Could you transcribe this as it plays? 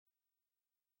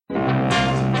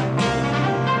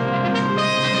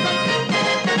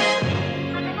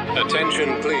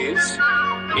Attention, please.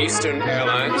 Eastern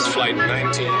Airlines Flight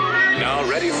 19, now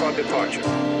ready for departure.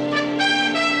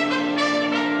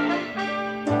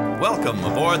 Welcome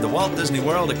aboard the Walt Disney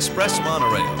World Express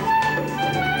monorail.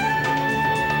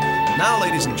 Now,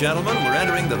 ladies and gentlemen, we're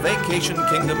entering the vacation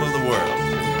kingdom of the world.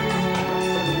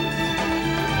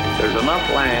 There's enough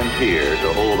land here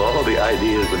to hold all the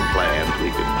ideas and plans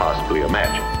we could possibly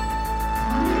imagine.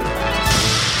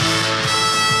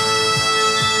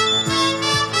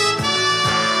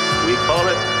 We call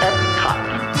it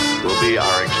Epcot. Will be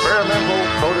our experimental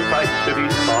prototype city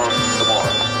of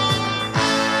tomorrow.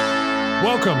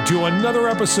 Welcome to another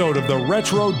episode of the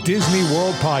Retro Disney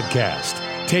World Podcast,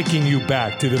 taking you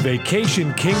back to the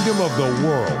vacation kingdom of the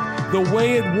world, the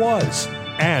way it was,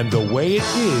 and the way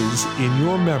it is in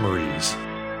your memories.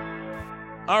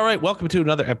 All right, welcome to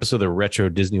another episode of the Retro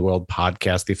Disney World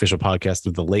Podcast, the official podcast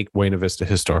of the Lake Buena Vista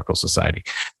Historical Society.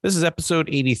 This is episode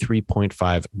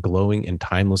 83.5, Glowing in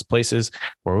Timeless Places,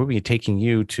 where we'll be taking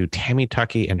you to Tammy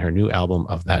Tucky and her new album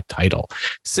of that title.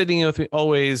 Sitting with me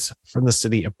always from the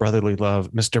city of brotherly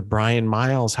love, Mr. Brian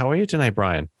Miles. How are you tonight,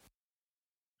 Brian?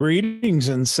 Greetings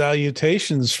and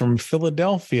salutations from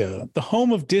Philadelphia, the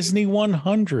home of Disney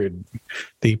 100,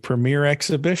 the premier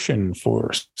exhibition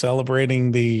for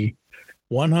celebrating the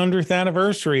 100th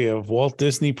anniversary of Walt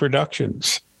Disney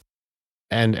Productions.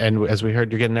 And as we heard,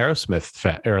 you're getting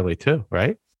Aerosmith early too,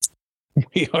 right?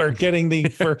 We are getting the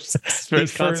first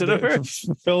concert ever.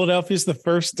 Philadelphia's the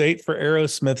first date for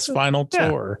Aerosmith's final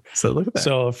tour. So look at that.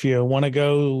 So if you want to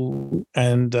go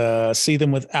and see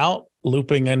them without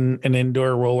looping an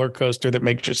indoor roller coaster that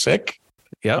makes you sick,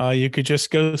 you could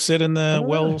just go sit in the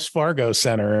Wells Fargo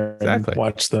Center and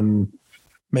watch them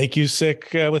make you sick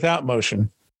without motion.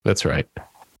 That's right.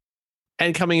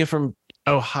 And coming in from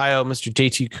Ohio, Mr.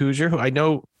 JT Kuger, who I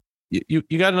know you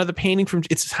got another painting from,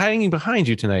 it's hanging behind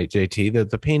you tonight, JT,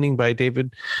 the painting by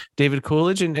David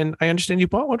Coolidge. And I understand you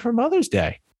bought one for Mother's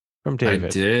Day from David. I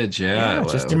did, yeah.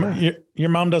 Your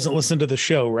mom doesn't listen to the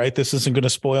show, right? This isn't going to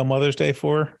spoil Mother's Day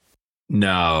for her?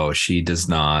 No, she does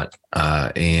not.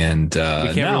 And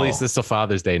we can't release this till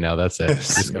Father's Day now. That's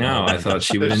it. No, I thought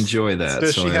she would enjoy that.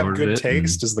 Does she have good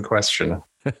taste is the question.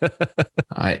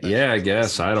 I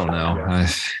guess. I don't know.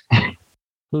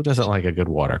 Who doesn't like a good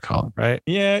watercolor, right?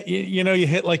 Yeah, you know, you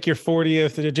hit like your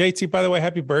 40th. JT, by the way,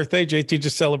 happy birthday. JT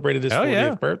just celebrated his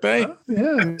 40th birthday.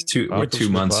 Yeah. 2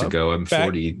 months ago. I'm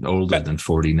 40, older than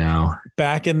 40 now.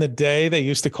 Back in the day, they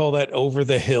used to call that over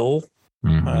the hill.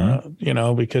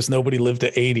 Mm-hmm. Because nobody lived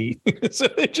to 80. So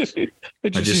they just I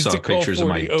just saw pictures of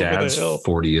my dad's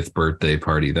 40th birthday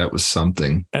party. That was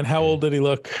something. And how old did he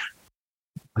look?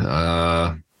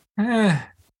 About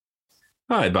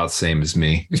the same as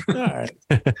me. All right.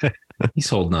 He's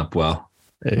holding up well.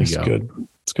 That's good.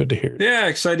 It's good to hear. Yeah,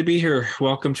 excited to be here.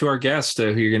 Welcome to our guest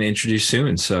who you're going to introduce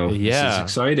soon. So this is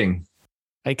exciting.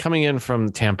 Coming in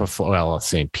from Tampa,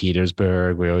 St.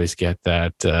 Petersburg, we always get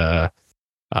that.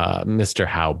 Mr.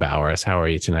 Hal Bowers, how are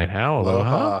you tonight, Hal?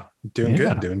 Aloha. Doing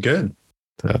good.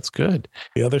 That's good.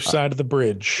 The other side of the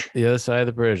bridge. The other side of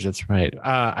the bridge. That's right.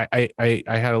 I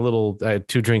had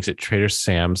 2 drinks at Trader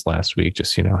Sam's last week,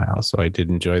 just Hal. So I did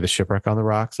enjoy the Shipwreck on the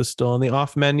Rocks. It's still on the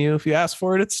off menu. If you ask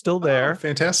for it, it's still there. Oh,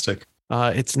 fantastic.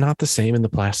 It's not the same in the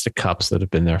plastic cups that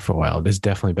have been there for a while. It is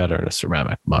definitely better in a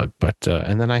ceramic mug. But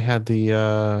and then I had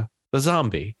the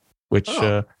zombie, which.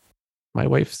 My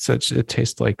wife said it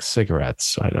tastes like cigarettes.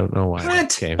 So I don't know why.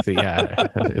 What?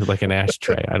 Like an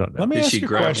ashtray. I don't know. Did she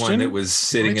grab one that was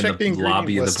sitting in the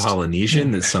lobby of the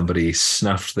Polynesian that somebody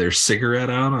snuffed their cigarette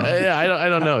out on? I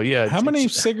don't know. Yeah. How many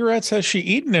cigarettes has she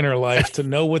eaten in her life to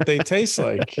know what they taste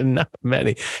like? Not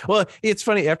many. Well, it's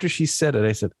funny. After she said it,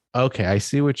 I said, "Okay, I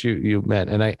see what you meant."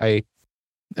 And I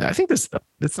think it's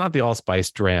not the allspice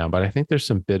dram, but I think there's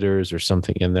some bitters or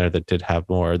something in there that did have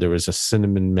more. There was a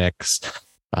cinnamon mix.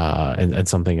 And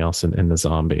something else in the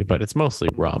zombie, but it's mostly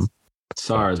rum.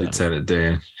 Sorry, Lieutenant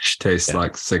Dan. She tastes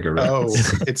like cigarettes. Oh,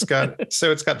 it's got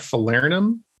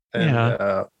falernum,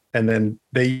 and then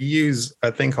they use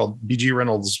a thing called BG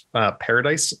Reynolds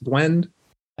Paradise Blend.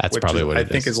 That's probably what I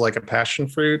think is like a passion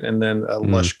fruit, and then a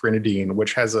lush grenadine,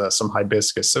 which has some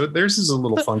hibiscus. So theirs is a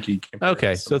little funky.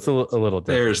 Okay, so it's a little different.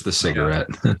 There's the cigarette.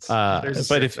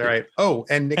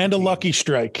 And a Lucky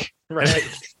Strike. Right.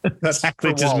 That's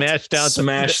exactly just mashed down,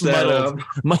 smash that up,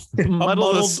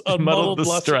 muddled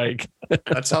the strike.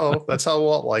 That's how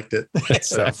Walt liked it.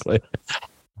 Exactly.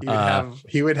 So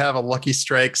he would have a Lucky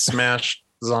Strike smashed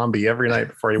zombie every night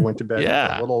before he went to bed.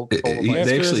 Yeah,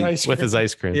 with his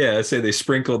ice cream. Yeah, I say they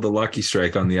sprinkled the Lucky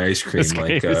Strike on the ice cream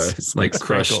like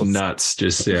crushed nuts.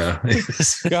 Just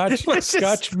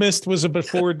Scotch Mist was a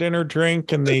before dinner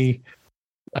drink, and the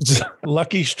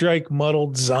Lucky Strike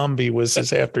muddled zombie was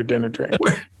his after dinner drink.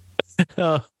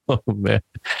 Oh man,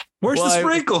 where's the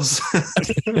sprinkles?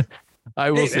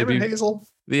 I will say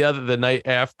the night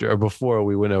after or before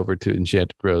we went over to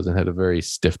Enchanted Rose and had a very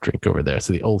stiff drink over there.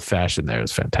 So the old fashioned there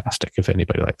is fantastic. If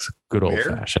anybody likes good old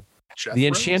fashioned, the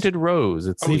Enchanted Rose.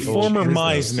 It's the former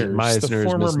Meisner's. The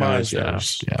former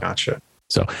Meisner's. Yeah. Gotcha.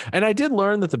 So, and I did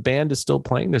learn that the band is still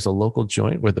playing. There's a local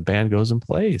joint where the band goes and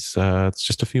plays. It's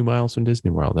just a few miles from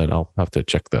Disney World. And I'll have to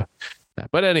check that.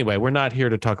 But anyway, we're not here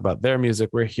to talk about their music.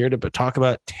 We're here to talk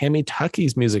about Tammy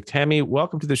Tucky's music. Tammy,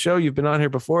 welcome to the show. You've been on here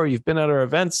before. You've been at our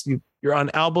events. You're on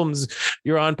albums.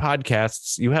 You're on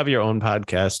podcasts. You have your own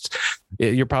podcast.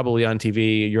 You're probably on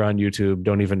TV. You're on YouTube.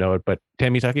 Don't even know it. But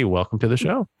Tammy Tucky, welcome to the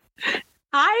show.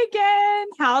 Hi again.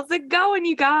 How's it going,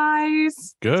 you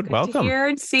guys? Good. Welcome. To hear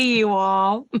and see you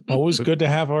all. Always good to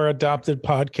have our adopted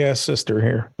podcast sister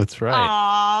here. That's right.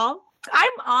 Aww.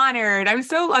 I'm honored. I'm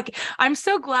so lucky. I'm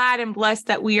so glad and blessed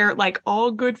that we are like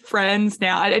all good friends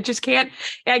now. I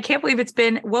can't believe it's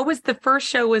been, what was the first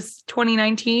show was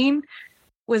 2019?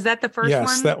 Was that the first one?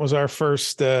 Yes, that was our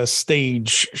first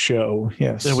stage show.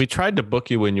 Yes. And we tried to book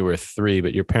you when you were 3,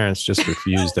 but your parents just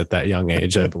refused at that young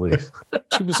age, I believe.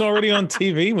 She was already on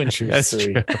TV when she was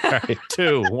 3. True. Right.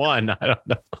 2, 1, I don't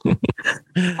know.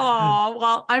 Oh,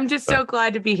 well, I'm just so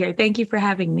glad to be here. Thank you for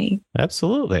having me.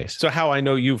 Absolutely. So how I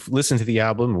know you've listened to the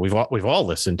album, we've all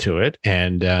listened to it,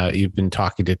 and you've been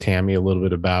talking to Tammy a little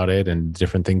bit about it and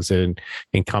different things that it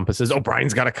encompasses. Oh,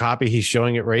 Brian's got a copy. He's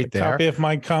showing it right there. Copy of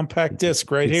my compact disc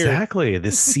right here. Exactly. The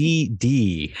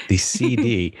CD.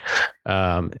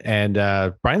 And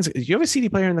Brian's, do you have a CD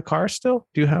player in the car still?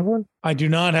 Do you have one? I do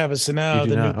not have a now.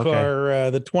 The new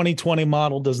car, the 2020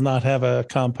 model does not have a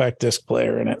compact disc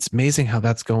player in it. It's amazing how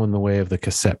that's going the way of the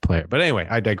cassette player. But anyway,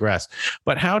 I digress.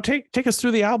 But take us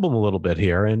through the album a little bit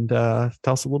here and tell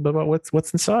us a little bit about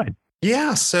what's inside.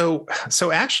 Yeah. So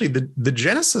actually the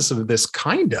genesis of this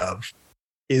kind of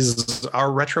is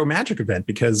our Retro Magic event,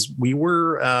 because we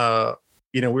were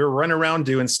we were running around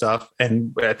doing stuff,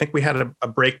 and I think we had a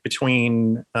break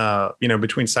between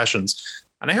sessions.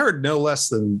 And I heard no less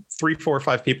than 3, 4, or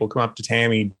 5 people come up to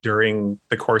Tammy during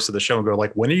the course of the show and go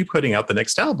like, "When are you putting out the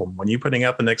next album? When are you putting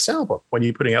out the next album? When are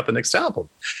you putting out the next album?"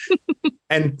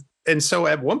 and so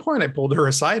at one point I pulled her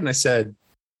aside and I said,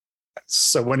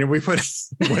 "So when are you going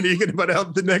to put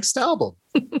out the next album?"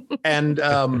 And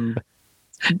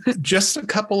just a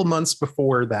couple of months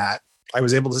before that, I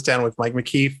was able to sit down with Mike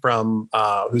McKee from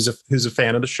who's a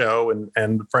fan of the show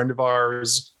and a friend of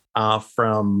ours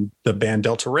from the band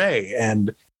Delta Ray,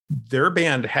 and their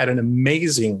band had an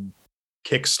amazing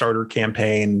Kickstarter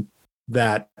campaign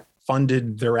that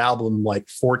funded their album like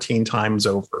 14 times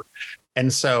over.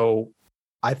 And so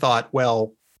I thought,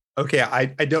 well, okay, I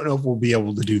don't know if we'll be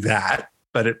able to do that,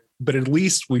 but at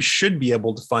least we should be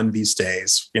able to fund these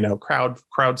days,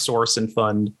 crowdsource and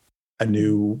fund a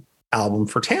new album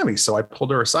for Tammy. So I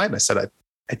pulled her aside and I said,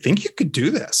 I think you could do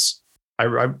this.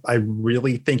 I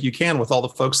really think you can, with all the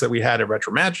folks that we had at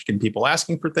Retro Magic and people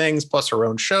asking for things, plus her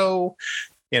own show,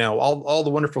 all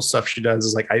the wonderful stuff she does.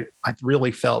 Is like, I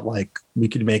really felt like we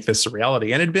could make this a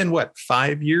reality. And it'd been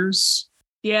 5 years?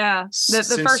 Yeah.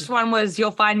 The first one was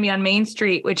You'll Find Me on Main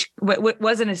Street, which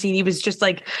wasn't a CD. It was just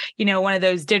like, one of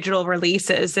those digital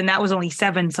releases. And that was only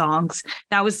 7 songs.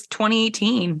 That was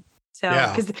 2018. So,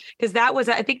 because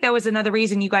I think that was another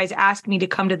reason you guys asked me to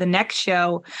come to the next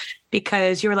show,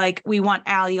 because you were like, we want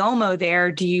Ali Olmo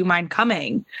there. Do you mind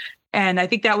coming? And I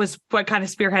think that was what kind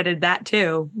of spearheaded that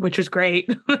too, which was great.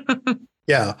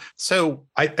 Yeah. So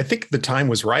I think the time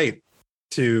was right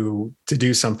to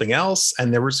do something else.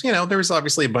 And there was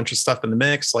obviously a bunch of stuff in the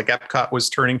mix, like Epcot was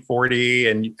turning 40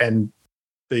 and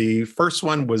the first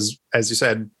one was, as you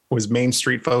said, was Main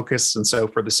Street focused. And so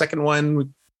for the second one, we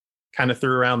kind of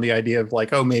threw around the idea of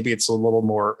like, oh, maybe it's a little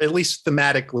more, at least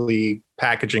thematically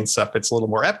packaging stuff, it's a little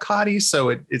more Epcot-y. So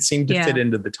it seemed to fit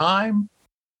into the time.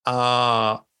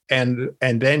 And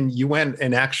then you went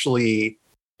and actually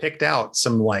picked out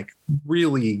some like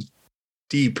really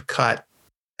deep cut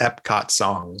Epcot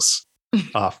songs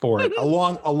for it,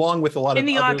 along with a lot in of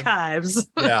the archives.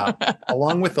 Yeah,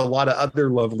 along with a lot of other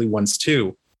lovely ones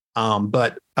too.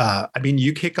 But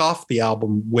you kick off the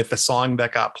album with a song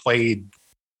that got played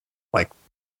like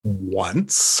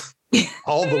once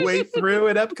all the way through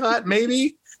at Epcot,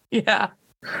 maybe. Yeah.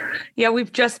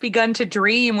 We've Just Begun to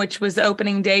Dream, which was the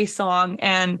opening day song,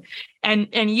 and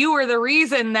you were the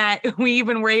reason that we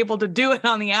even were able to do it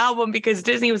on the album, because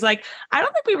Disney was like, I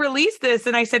don't think we released this.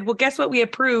 And I said, well, guess what? We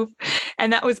approve.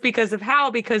 And that was because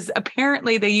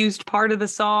apparently they used part of the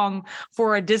song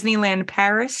for a Disneyland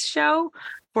Paris show.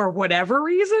 for whatever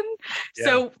reason. Yeah.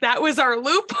 So that was our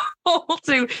loophole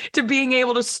to being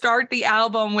able to start the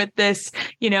album with this,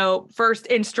 first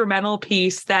instrumental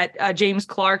piece that James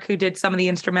Clark, who did some of the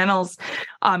instrumentals,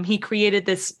 he created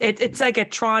this. It's like a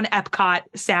Tron Epcot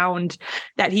sound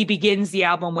that he begins the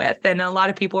album with. And a lot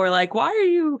of people are like, why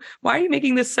are you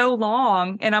making this so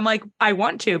long? And I'm like, I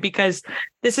want to, because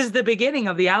this is the beginning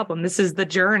of the album. This is the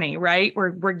journey, right?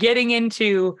 We're getting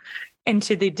into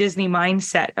the Disney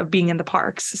mindset of being in the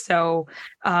parks. So,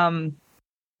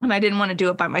 and I didn't want to do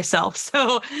it by myself.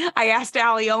 So I asked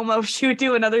Ali Omo if she would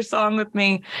do another song with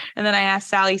me. And then I asked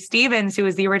Sally Stevens, who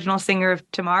was the original singer of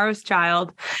Tomorrow's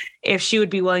Child, if she would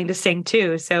be willing to sing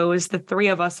too. So it was the three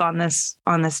of us on this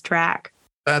track.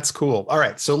 That's cool. All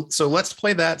right. So let's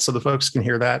play that so the folks can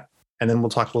hear that. And then we'll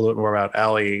talk a little bit more about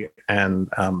Ali and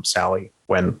Sally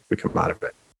when we come out of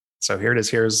it. So here it is.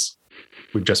 Here's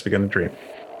We've Just Begun to Dream.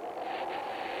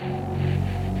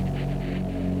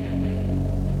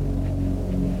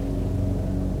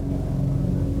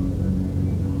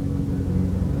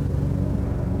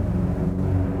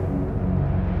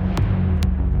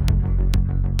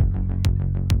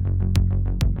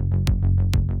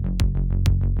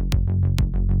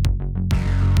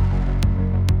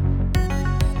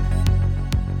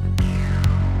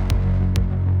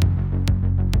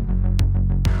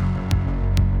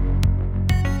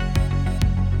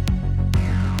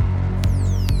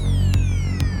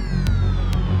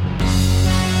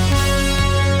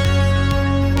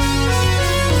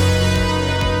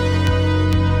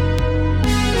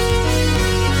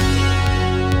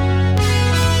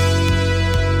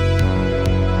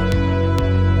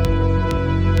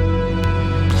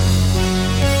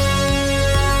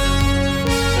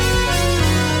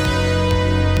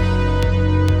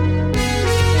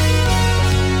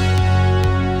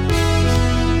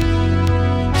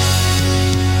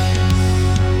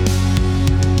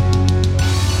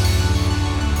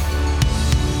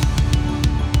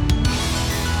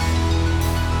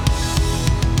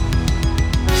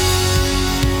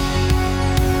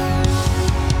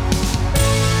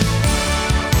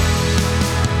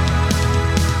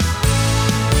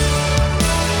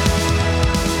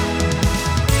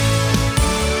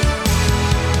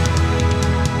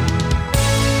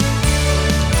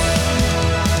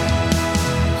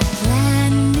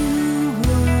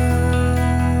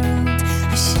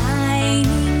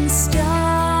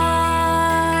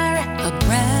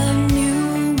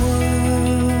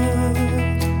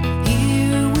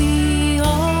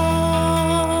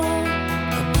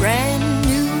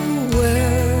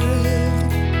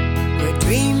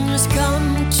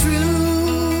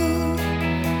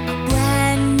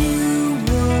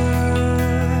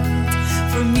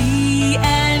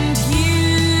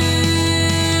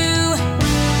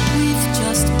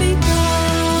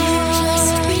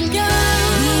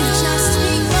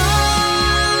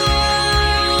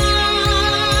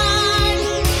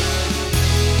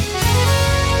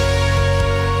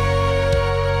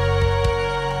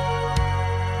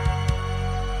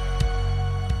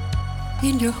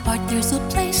 In your heart there's a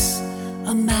place,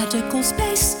 a magical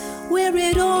space where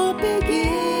it all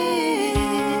begins.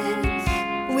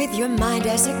 With your mind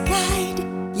as a guide,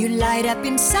 you light up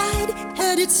inside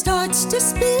and it starts to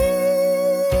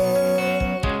spin.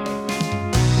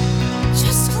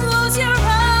 Just close your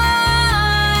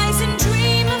eyes and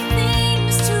dream of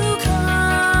things to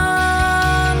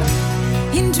come.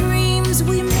 In dreams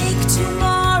we make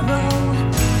tomorrow.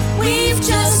 We've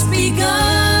just begun.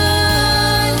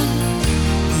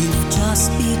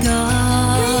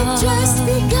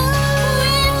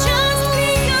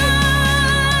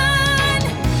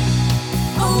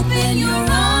 Open your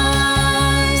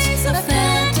eyes, a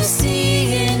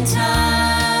fantasy in time.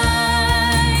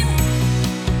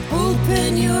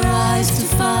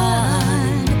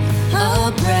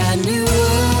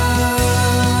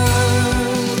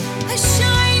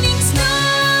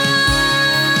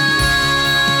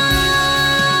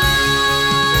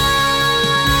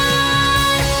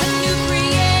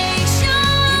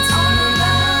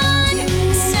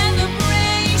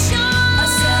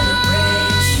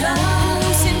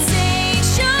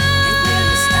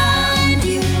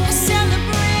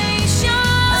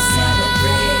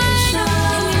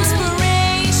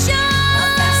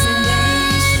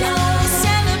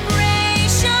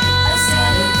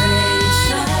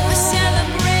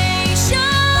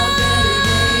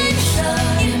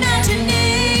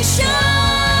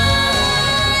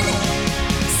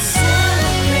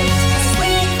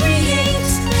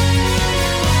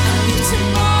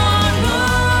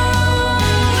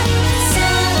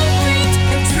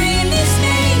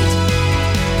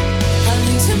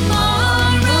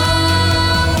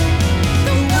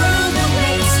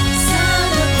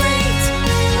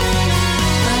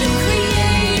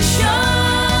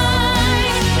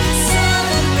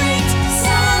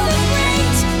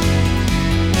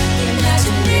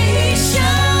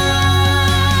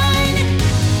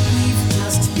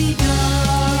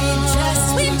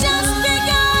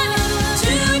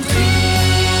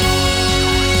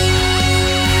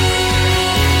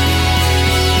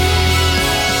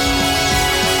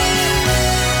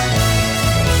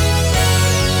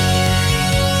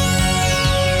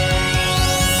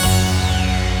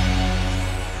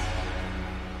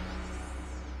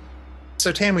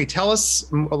 So Tammy, tell us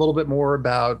a little bit more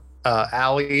about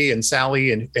Allie and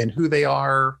Sally and who they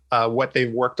are, what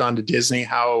they've worked on to Disney,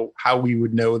 how we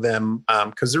would know them,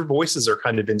 because their voices are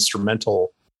kind of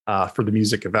instrumental for the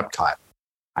music of Epcot,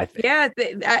 I think. Yeah,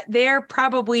 they're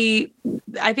probably,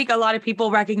 I think a lot of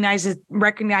people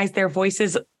recognize their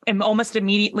voices almost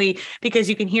immediately because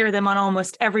you can hear them on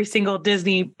almost every single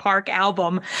Disney park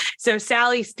album. So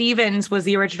Sally Stevens was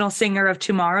the original singer of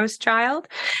Tomorrow's Child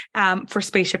for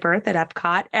Spaceship Earth at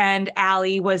Epcot. And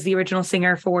Allie was the original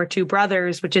singer for Two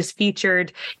Brothers, which is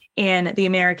featured in The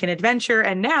American Adventure.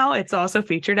 And now it's also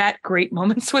featured at Great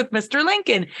Moments with Mr.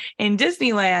 Lincoln in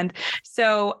Disneyland.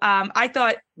 So I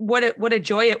thought what a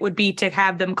joy it would be to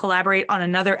have them collaborate on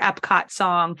another Epcot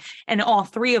song, and all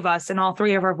three of us and all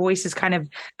three of our voices kind of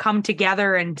come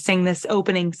together and sing this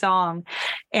opening song.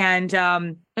 And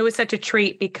it was such a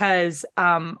treat because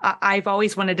I've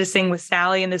always wanted to sing with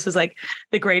Sally, and this was like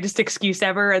the greatest excuse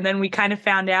ever. And then we kind of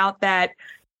found out that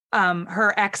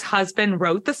her ex-husband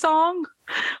wrote the song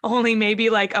only maybe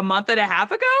like a month and a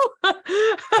half ago.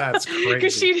 That's crazy.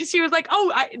 Because she was like,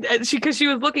 because she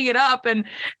was looking it up,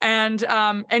 and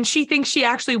she thinks she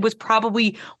actually was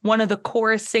probably one of the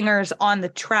chorus singers on the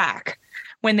track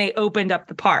when they opened up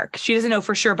the park. She doesn't know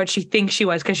for sure, but she thinks she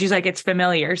was because she's like, it's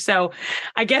familiar. So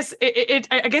I guess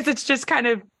it's just kind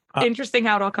of interesting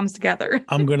how it all comes together.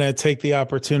 I'm going to take the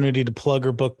opportunity to plug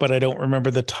her book, but I don't remember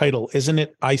the title. Isn't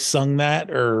it I Sung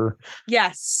That, or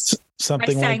yes,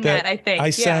 something like that? I think I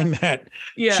sang that.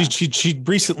 Yeah. She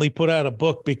recently put out a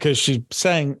book because she's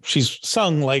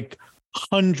sung like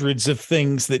hundreds of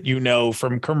things that you know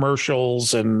from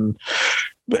commercials and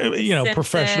Simpsons.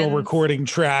 Professional recording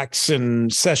tracks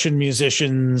and session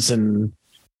musicians, and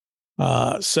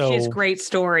so she has great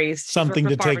stories. Something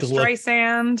to take a look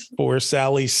Streisand. For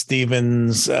Sally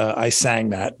Stevens. I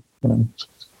sang that.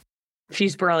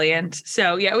 She's brilliant.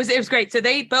 So yeah, it was great. So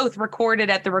they both recorded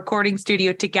at the recording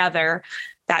studio together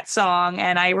that song,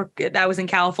 and that was in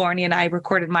California, and I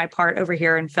recorded my part over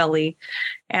here in Philly.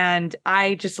 And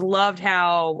I just loved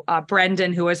how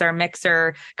Brendan, who was our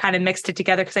mixer, kind of mixed it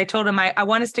together, because I told him I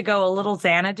want us to go a little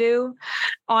Xanadu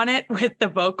on it with the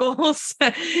vocals,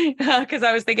 because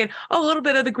I was thinking, a little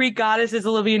bit of the Greek goddesses,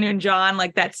 Olivia Newton-John,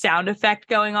 like that sound effect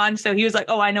going on. So he was like,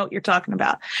 I know what you're talking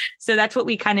about. So that's what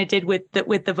we kind of did with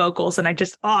the vocals, and I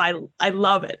just I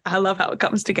love it. I love how it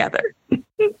comes together.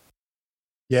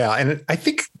 Yeah, and I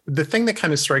think the thing that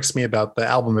kind of strikes me about the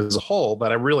album as a whole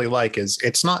that I really like is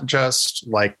it's not just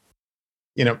like,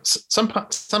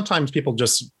 sometimes people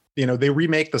just, they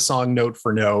remake the song note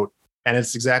for note, and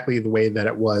it's exactly the way that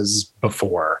it was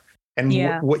before.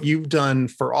 And what you've done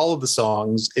for all of the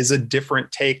songs is a different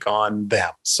take on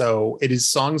them. So it is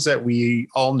songs that we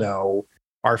all know,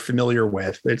 are familiar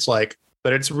with. It's like,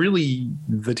 but it's really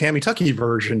the Tammy Tucky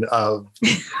version of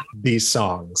these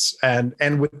songs. And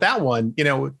with that one,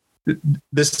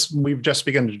 this We've Just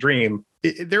Begun to Dream,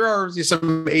 there are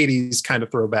some 80s kind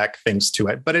of throwback things to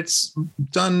it, but it's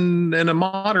done in a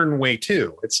modern way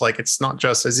too. It's like, it's not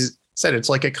just, as you said, it's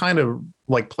like it kind of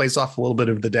like plays off a little bit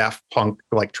of the Daft Punk,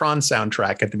 like Tron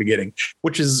soundtrack at the beginning,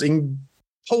 which is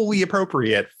wholly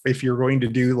appropriate if you're going to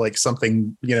do like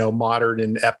something, modern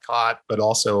in Epcot, but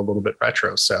also a little bit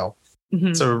retro. So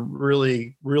it's a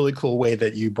really, really cool way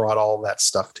that you brought all that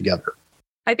stuff together.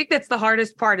 I think that's the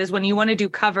hardest part, is when you want to do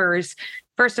covers.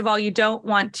 First of all, you don't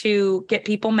want to get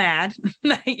people mad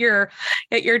that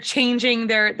you're changing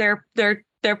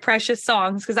their precious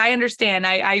songs, because I understand.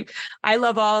 I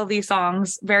love all of these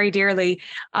songs very dearly,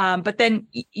 but then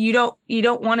you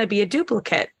don't want to be a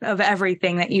duplicate of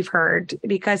everything that you've heard,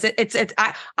 because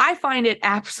I find it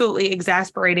absolutely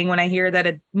exasperating when I hear that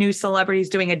a new celebrity is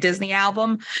doing a Disney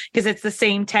album, because it's the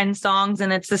same 10 songs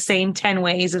and it's the same 10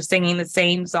 ways of singing the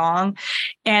same song,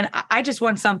 and I just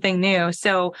want something new.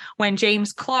 So when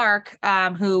James Clark,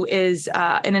 who is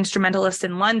an instrumentalist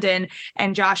in London,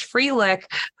 and Josh Freelick,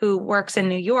 who works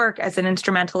in New York as an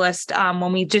instrumentalist,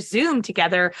 when we just Zoomed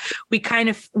together,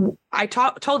 I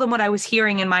told them what I was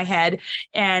hearing in my head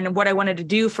and what I wanted to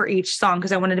do for each song,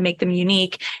 because I wanted to make them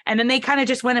unique. And then they kind of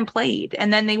just went and played,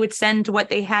 and then they would send what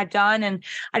they had done, and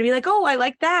I'd be like, I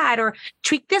like that, or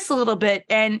tweak this a little bit.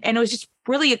 And it was just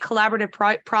really a collaborative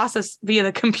process via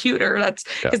the computer. That's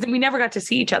because we never got to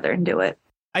see each other and do it.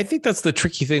 I think that's the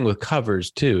tricky thing with covers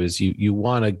too, is you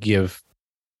want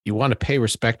to pay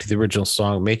respect to the original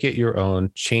song, make it your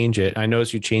own, change it. I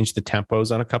noticed you changed the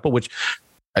tempos on a couple, which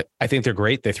I think they're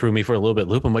great. They threw me for a little bit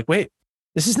loop. I'm like, wait,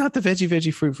 this is not the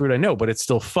veggie fruit I know, but it's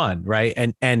still fun, right?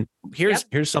 And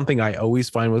here's something I always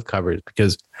find with covers,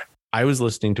 because I was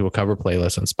listening to a cover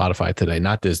playlist on Spotify today,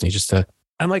 not Disney,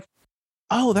 I'm like,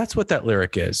 oh, that's what that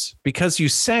lyric is, because you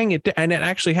sang it and it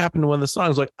actually happened to one of the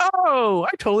songs. Like, oh,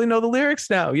 I totally know the lyrics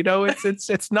now.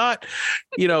 It's not,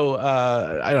 I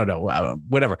don't know,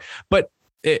 whatever. But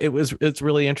it's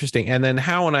really interesting. And then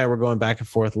Hal and I were going back and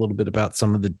forth a little bit about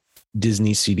some of the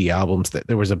Disney CD albums that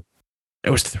there was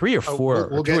 3 or 4.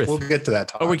 We'll get to that.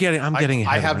 Topic. I'm getting.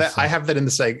 I have that in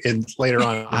the later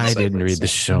on. I didn't read the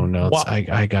show notes.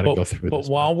 I got to go through this.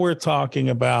 But while we're talking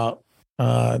about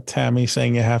Tammy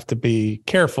saying you have to be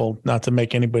careful not to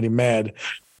make anybody mad,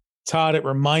 Todd, it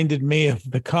reminded me of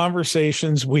the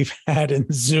conversations we've had in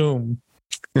Zoom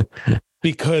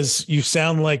because you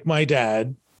sound like my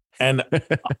dad and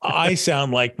I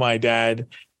sound like my dad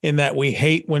in that we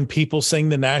hate when people sing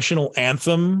the national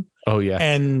anthem. Oh yeah.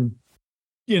 And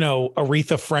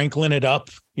Aretha Franklin it up,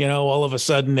 all of a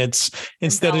sudden it's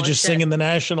instead of just singing the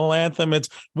national anthem, it's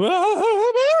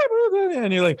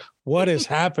and you're like, what is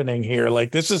happening here?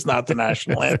 Like, this is not the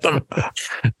national anthem.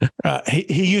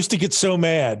 He used to get so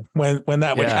mad when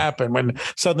that would happen, when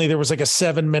suddenly there was like a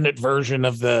 7-minute version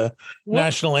of the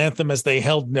national anthem as they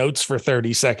held notes for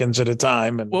 30 seconds at a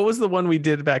time. And what was the one we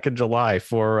did back in July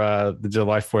for the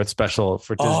July 4th special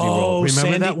for Disney World?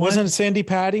 Remember that one? Wasn't it Sandy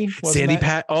Patty?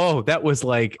 Oh, that was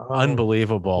like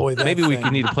unbelievable. Boy, maybe we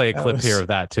need to play a clip here of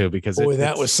that too, because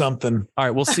that was something. All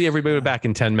right, we'll see everybody back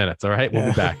in 10 minutes. All right, we'll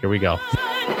be back. Here we go.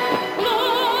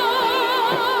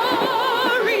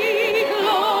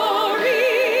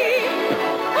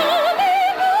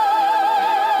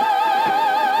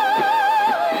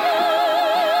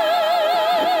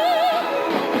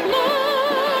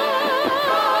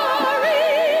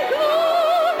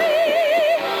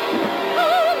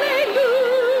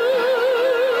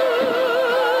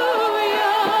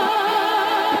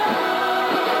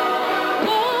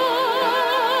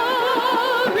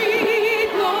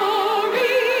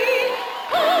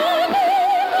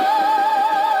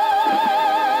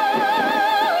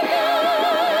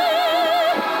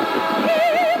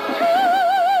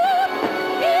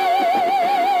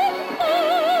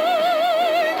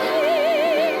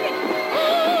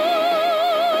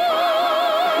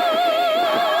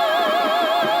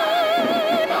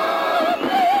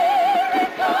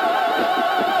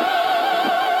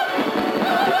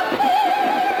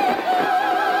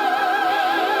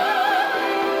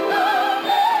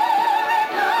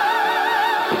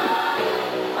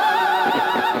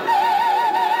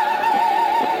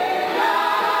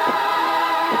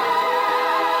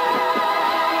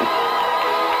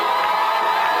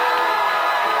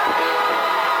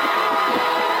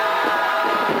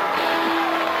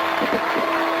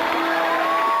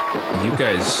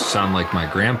 Sound like my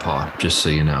grandpa, just so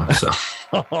you know. So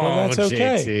that's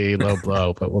okay. JT, low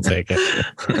blow, but we'll take it.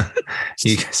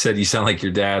 You said you sound like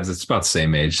your dad's. It's about the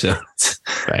same age, so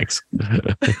thanks.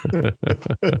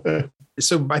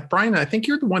 So, Brian, I think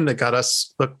you're the one that got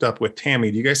us hooked up with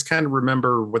Tammy. Do you guys kind of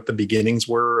remember what the beginnings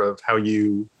were of how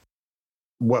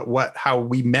how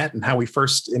we met and how we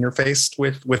first interfaced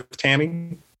with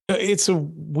Tammy? It's a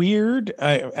weird,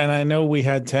 and I know we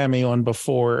had Tammy on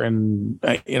before, and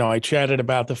I chatted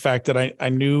about the fact that I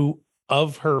knew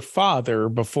of her father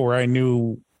before I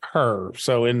knew her.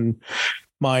 So in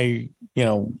my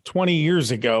 20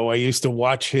 years ago, I used to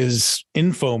watch his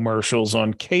infomercials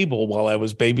on cable while I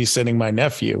was babysitting my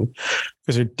nephew,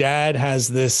 because her dad has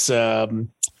this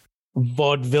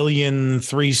vaudevillian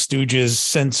Three Stooges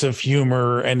sense of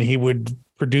humor, and he would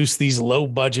produce these low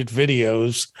budget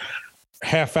videos,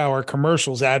 half-hour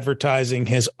commercials advertising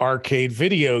his arcade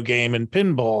video game and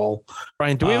pinball.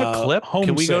 Brian, do we have a clip?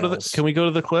 Can we go to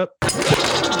the clip?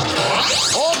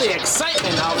 All the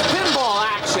excitement of pinball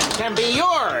action can be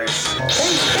yours.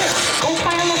 Hey, kids, go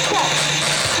play on the steps.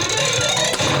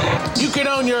 You can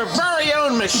own your very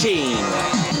own machine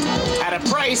at a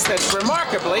price that's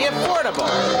remarkably affordable.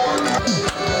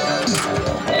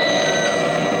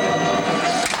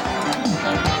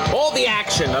 All the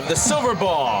action of the Silver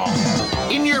Ball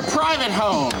in your private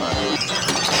home.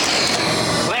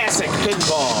 Classic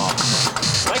pinball,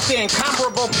 like the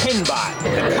incomparable Pinbot,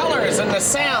 the colors and the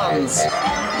sounds,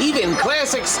 even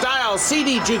classic style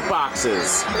CD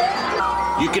jukeboxes.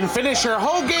 You can finish your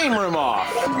whole game room off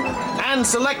and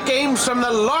select games from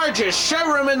the largest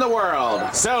showroom in the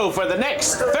world. So for the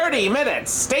next 30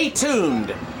 minutes, stay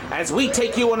tuned as we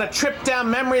take you on a trip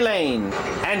down memory lane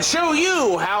and show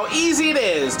you how easy it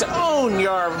is to own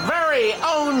your very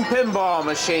own pinball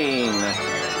machine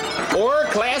or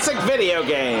classic video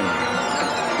game.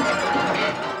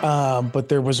 But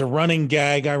there was a running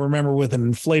gag, I remember, with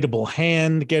an inflatable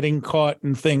hand getting caught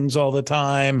in things all the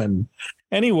time. And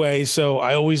anyway, so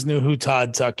I always knew who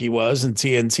Todd Tuckey was in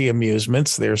TNT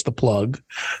Amusements. There's the plug.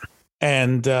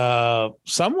 And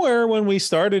somewhere when we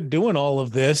started doing all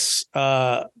of this,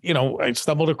 I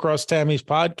stumbled across Tammy's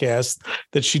podcast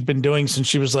that she'd been doing since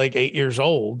she was like 8 years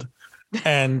old,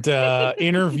 and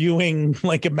interviewing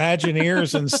like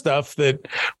Imagineers and stuff that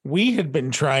we had been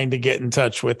trying to get in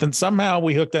touch with. And somehow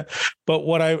we hooked up. But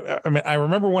what I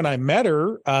remember when I met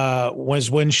her was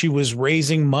when she was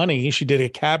raising money. She did a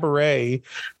cabaret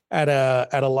at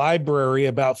a library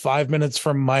about 5 minutes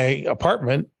from my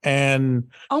apartment. And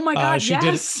oh my God, she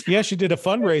did a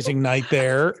fundraising night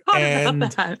there.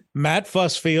 And Matt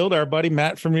Fussfield, our buddy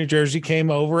Matt from New Jersey, came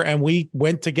over and we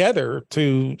went together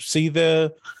to see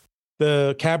the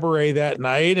cabaret that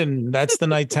night. And that's the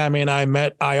night Tammy and I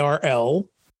met IRL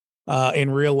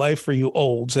in real life for you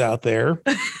olds out there.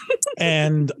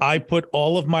 And I put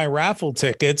all of my raffle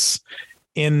tickets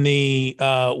in the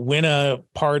win a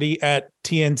party at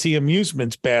TNT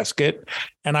Amusements basket,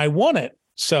 and I won it.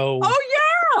 So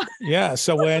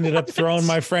so I ended up throwing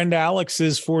my friend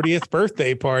Alex's 40th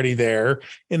birthday party there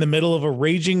in the middle of a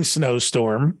raging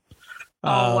snowstorm.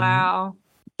 Wow.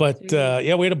 But we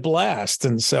had a blast.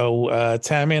 And so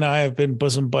Tammy and I have been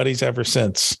bosom buddies ever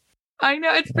since. I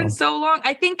know, it's been so long.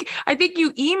 I think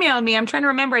you emailed me. I'm trying to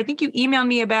remember. I think you emailed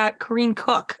me about Corinne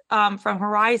Cook from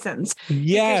Horizons.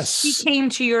 Yes. She came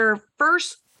to your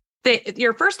first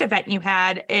event you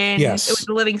had, and it was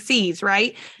the Living Seas,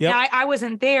 right? Yep. Now, I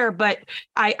wasn't there, but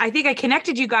I think I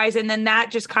connected you guys, and then that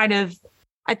just kind of,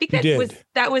 I think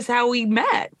that was how we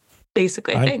met.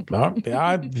 Basically, I think.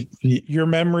 Your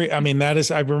memory. I mean,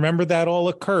 I remember that all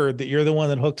occurred, that you're the one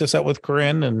that hooked us up with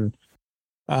Corinne, and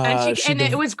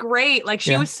it was great. Like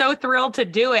she was so thrilled to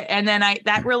do it. And then and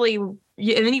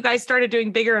then you guys started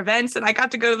doing bigger events, and I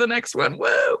got to go to the next one.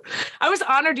 Whoa. I was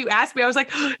honored you asked me. I was like,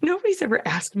 nobody's ever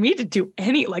asked me to go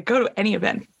to any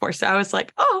event before. So I was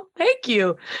like, oh, thank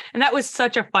you. And that was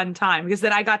such a fun time, because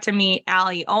then I got to meet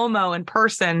Ali Olmo in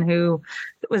person, who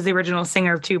was the original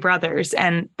singer of Two Brothers.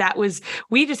 And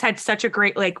we just had such a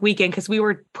great weekend, because we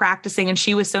were practicing and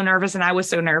she was so nervous and I was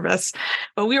so nervous,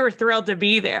 but we were thrilled to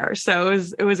be there. So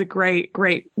it was a great,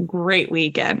 great, great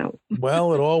weekend.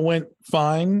 Well, it all went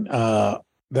fine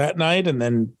that night. And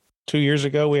then 2 years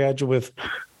ago, we had you with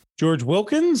George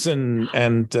Wilkins and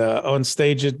on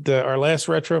stage at our last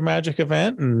Retro Magic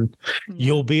event. And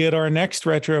you'll be at our next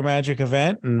Retro Magic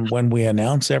event. And when we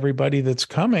announce everybody that's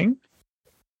coming,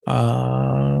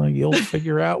 you'll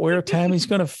figure out where Tammy's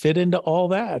going to fit into all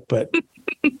that. But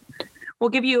we'll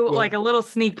give you a little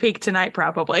sneak peek tonight,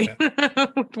 probably,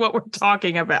 what we're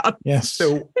talking about. Yes.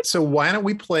 So why don't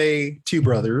we play Two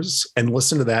Brothers and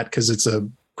listen to that, because it's a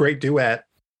great duet,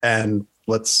 and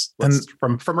let's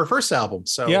from her first album.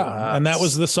 So and that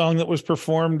was the song that was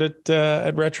performed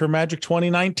at Retro Magic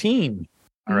 2019.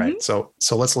 All right. So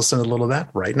let's listen to a little of that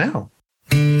right now.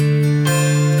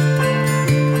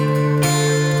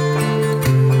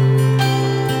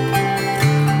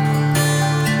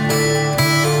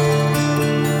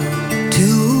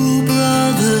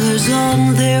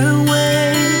 On their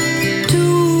way,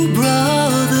 two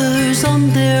brothers on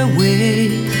their way,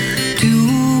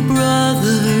 two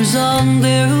brothers on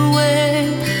their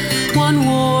way. One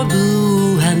wore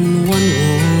blue and one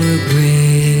wore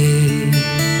gray.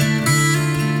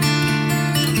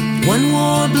 One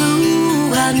wore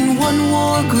blue and one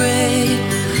wore gray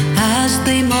as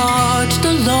they marched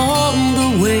along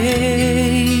the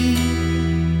way.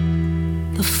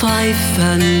 The fife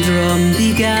and drum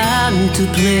began to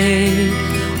play,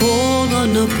 all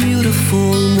on a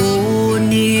beautiful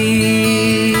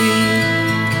morning.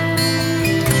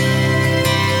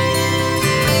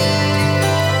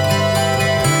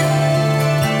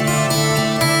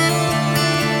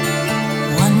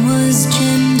 One was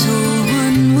gentle,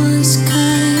 one was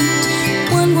kind.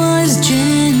 One was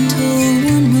gentle,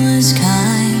 one was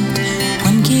kind.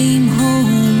 One came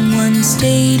home, one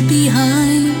stayed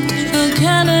behind. A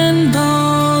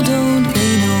cannonball don't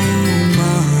pay no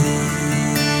mind.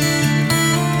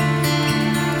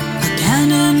 A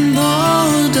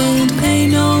cannonball don't pay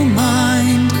no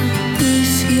mind.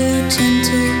 If you're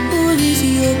gentle or if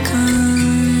you're kind.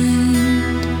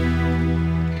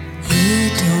 You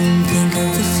don't think of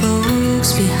the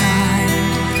folks behind,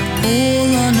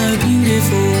 all on a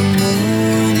beautiful morning.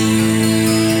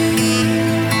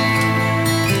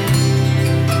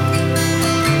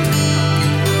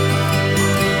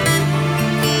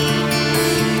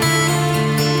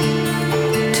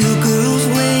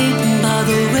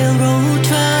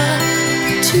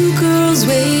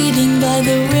 Waiting by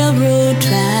the railroad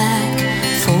track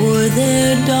for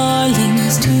their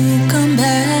darlings to come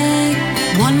back.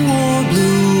 One wore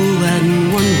blue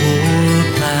and one wore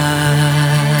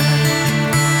black.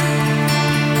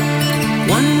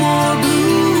 One wore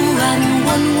blue and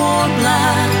one wore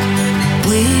black,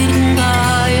 waiting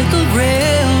by the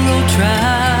railroad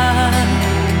track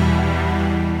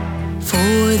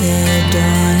for their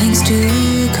darlings to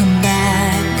come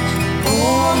back,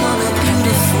 all on a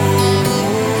beautiful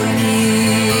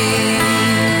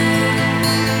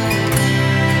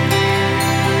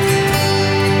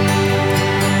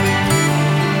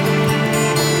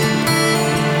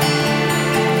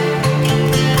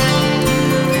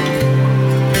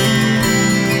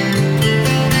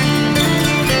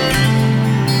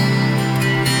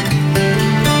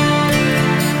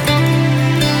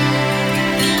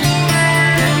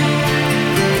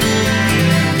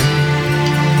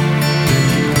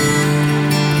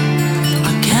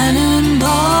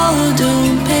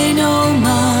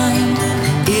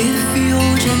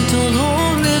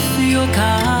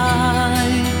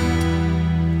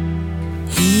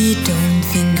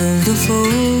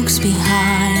folks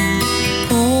behind,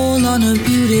 all on a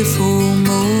beautiful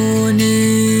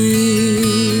morning,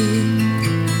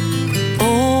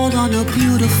 all on a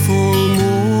beautiful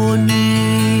morning,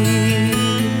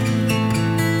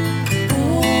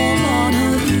 all on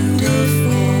a beautiful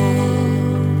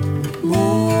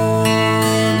morning.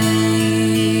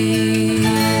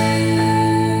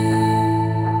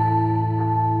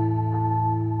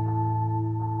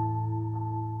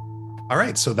 All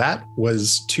right, so that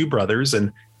was Two Brothers,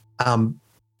 and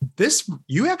this,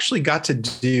 you actually got to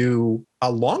do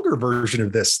a longer version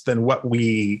of this than what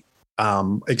we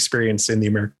experienced in the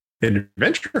American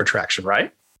Adventure attraction,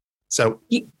 right? So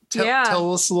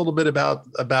tell us a little bit about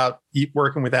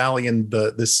working with Allie and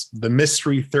the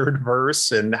mystery third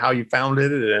verse and how you found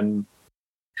it. And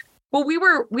well, we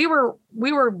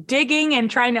were digging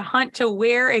and trying to hunt to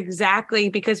where exactly,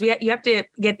 because you have to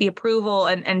get the approval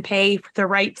and pay for the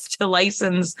rights to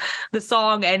license the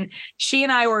song. And she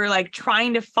and I were like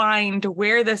trying to find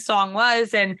where the song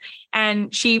was, and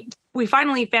we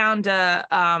finally found an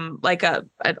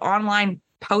online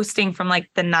posting from like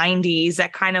the 90s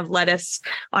that kind of led us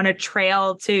on a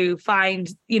trail to find,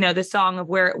 the song of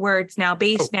where it's now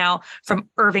based now, from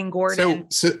Irving Gordon.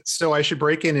 So I should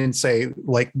break in and say,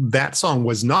 like, that song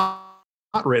was not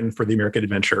written for the American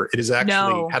Adventure. It is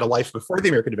actually had a life before the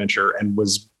American Adventure and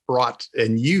was brought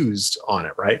and used on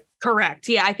it, right? Correct.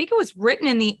 Yeah, I think it was written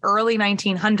in the early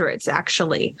 1900s,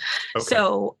 actually. Okay.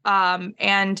 So,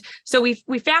 so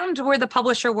we found where the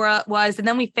publisher was, and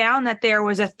then we found that there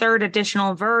was a third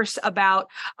additional verse about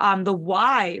the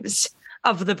wives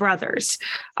of the brothers,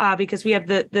 because we have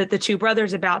the two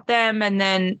brothers, about them, and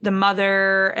then the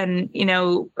mother, and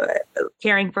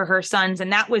caring for her sons.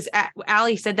 And that was,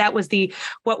 Allie said, that was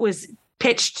what was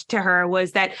pitched to her,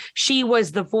 was that she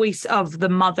was the voice of the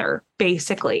mother,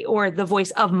 basically, or the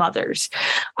voice of mothers,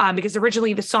 because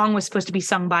originally the song was supposed to be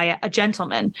sung by a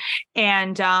gentleman.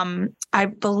 And I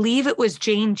believe it was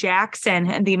Jane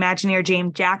Jackson, and the Imagineer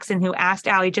Jane Jackson, who asked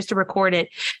Allie just to record it,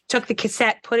 took the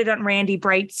cassette, put it on Randy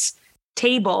Bright's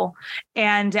table,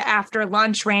 and after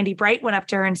lunch, Randy Bright went up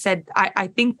to her and said, I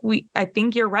think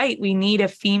you're right. We need a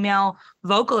female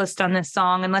vocalist on this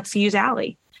song, and let's use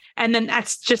Allie. And then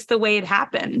that's just the way it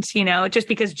happened, just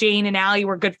because Jane and Allie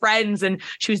were good friends and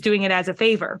she was doing it as a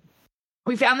favor.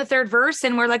 We found the third verse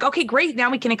and we're like, okay, great. Now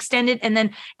we can extend it. And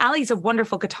then Allie's a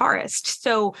wonderful guitarist.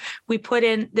 So we put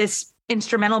in this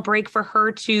instrumental break for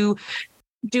her to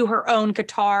do her own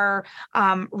guitar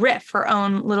riff, her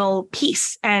own little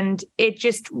piece. And it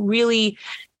just really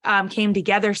came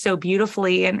together so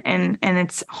beautifully, and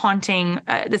it's haunting,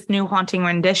 this new haunting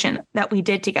rendition that we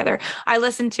did together. I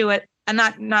listened to it, and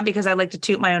not because I like to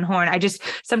toot my own horn. I just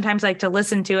sometimes like to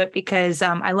listen to it because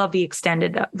I love the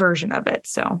extended version of it.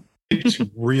 So it's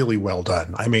really well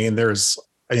done. I mean, there's,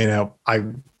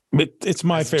 it's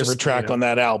my favorite track on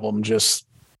that album, just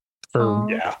for,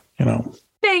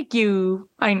 Thank you.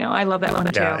 I know. I love that one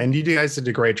too. Yeah. And you guys did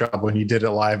a great job when you did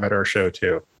it live at our show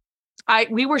too.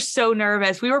 We were so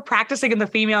nervous. We were practicing in the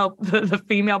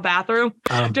female bathroom,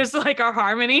 just like our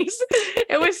harmonies.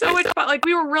 It was so much fun. Like,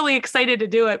 we were really excited to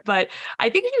do it, but I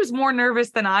think she was more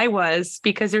nervous than I was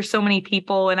because there's so many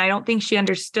people, and I don't think she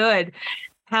understood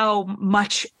how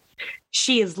much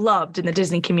she is loved in the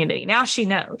Disney community. Now she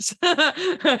knows,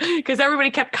 because everybody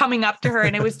kept coming up to her,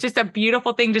 and it was just a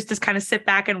beautiful thing just to kind of sit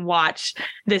back and watch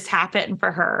this happen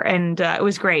for her. And it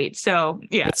was great. So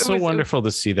yeah, it's so wonderful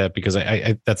to see that, because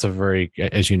I that's a very,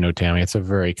 as you know, Tammy, it's a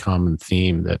very common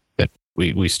theme that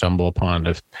we stumble upon.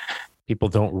 If people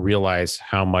don't realize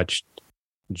how much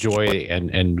joy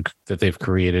and that they've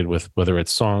created with, whether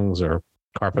it's songs or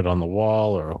carpet on the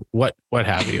wall or what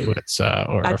have you, it's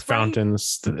or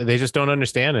fountains, right. They just don't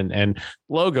understand, and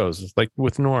logos, like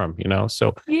with Norm,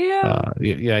 so you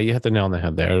hit the nail on the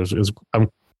head there. I'm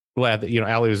glad that, you know,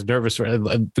 Allie was nervous for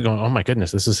going, oh my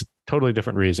goodness, this is a totally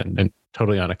different reason and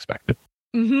totally unexpected.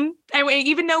 Mm-hmm. And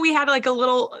even though we had like a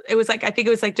little, it was like, I think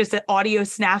it was like just an audio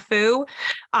snafu.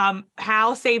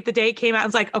 Hal Saved the Day came out and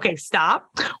was like, okay,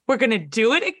 stop. We're going to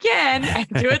do it again and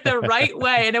do it the right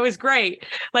way. And it was great.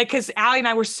 Like, cause Allie and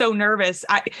I were so nervous.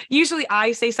 Usually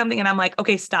I say something and I'm like,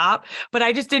 okay, stop. But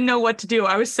I just didn't know what to do.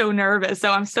 I was so nervous.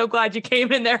 So I'm so glad you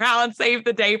came in there, Hal, and saved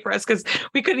the day for us because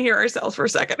we couldn't hear ourselves for a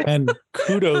second. And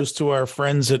kudos to our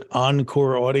friends at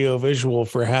Encore Audio Visual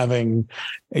for having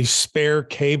a spare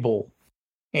cable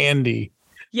handy,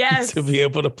 yes, to be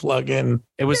able to plug in.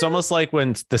 It was almost like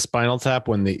when the Spinal Tap,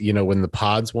 when the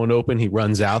pods won't open, he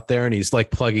runs out there and he's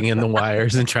like plugging in the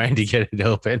wires and trying to get it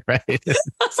open, right?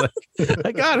 It's like,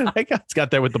 I got it. It's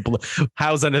got there with the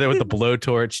Hal's under there with the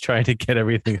blowtorch trying to get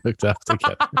everything hooked up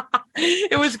together.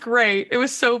 It was great. It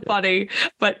was so funny,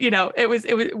 but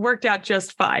it worked out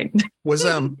just fine. Was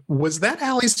that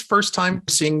Allie's first time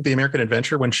seeing The American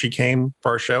Adventure when she came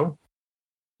for our show?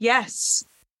 Yes.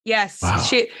 Wow.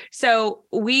 So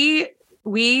we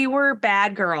were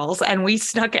bad girls and we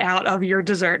snuck out of your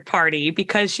dessert party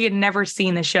because she had never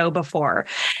seen the show before.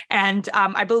 And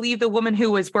I believe the woman who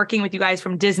was working with you guys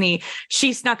from Disney,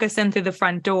 she snuck us in through the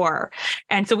front door.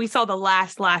 And so we saw the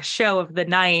last show of the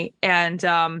night. And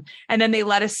then they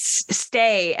let us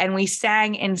stay and we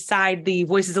sang inside the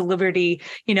Voices of Liberty,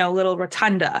 little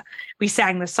rotunda. We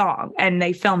sang the song and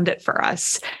they filmed it for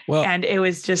us. Well, and it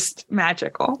was just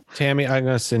magical. Tammy, I'm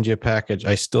going to send you a package.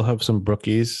 I still have some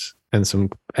Brookies and some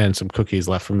cookies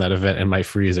left from that event in my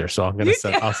freezer. So I'm going to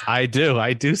send, I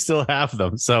do still have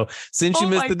them. So since you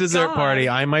missed the dessert party,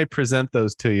 I might present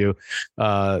those to you.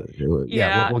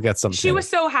 We'll get some. She was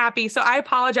so happy. So I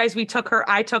apologize.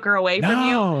 I took her away from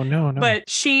you. No. But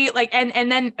she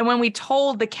and then when we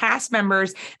told the cast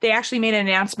members, they actually made an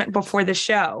announcement before the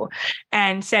show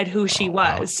and said who she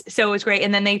was. So it was great.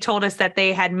 And then they told us that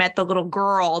they had met the little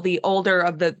girl, the older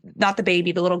of not the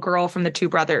baby, the little girl from the two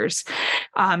brothers.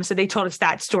 So they told us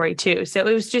that story too. So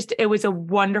it was a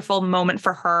wonderful moment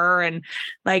for her. And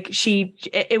like she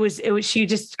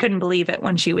just couldn't believe it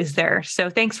when she was there. So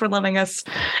thanks for letting us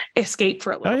escape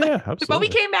for a little bit. Absolutely. But we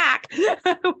came back.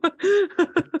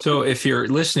 So if you're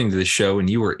listening to the show and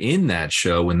you were in that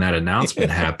show when that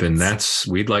announcement happened,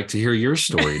 we'd like to hear your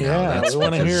story now. We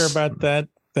want to hear about that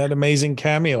amazing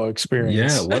cameo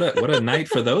experience. Yeah. What a night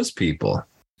for those people.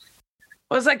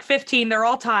 It was like 15. They're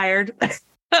all tired.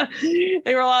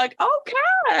 They were like,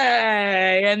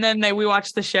 okay. And then we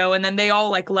watched the show and then they all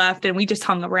like left and we just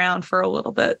hung around for a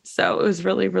little bit. So it was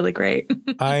really, really great.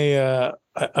 A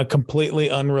completely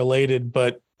unrelated,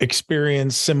 but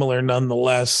experience similar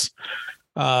nonetheless.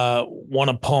 One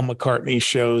of Paul McCartney's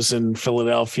shows in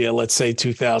Philadelphia, let's say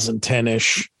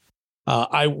 2010-ish.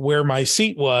 Where my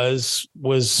seat was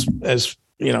as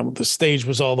the stage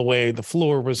was all the way,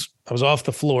 I was off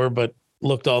the floor, but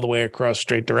looked all the way across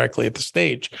straight directly at the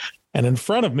stage. And in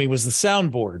front of me was the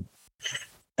soundboard.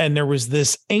 And there was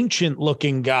this ancient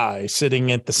looking guy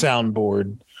sitting at the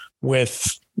soundboard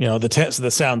with,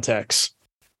 the sound techs.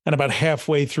 And about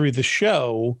halfway through the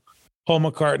show, Paul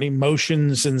McCartney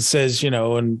motions and says,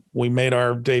 and we made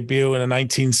our debut in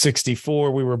 1964.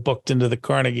 We were booked into the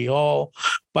Carnegie Hall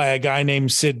by a guy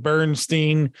named Sid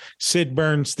Bernstein. Sid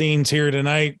Bernstein's here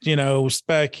tonight,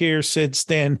 back here, Sid,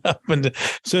 stand up. And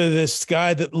so this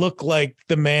guy that looked like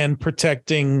the man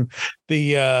protecting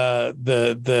the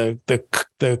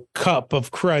cup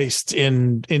of Christ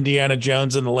in Indiana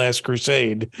Jones and the Last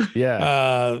Crusade.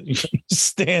 Yeah.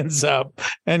 Stands up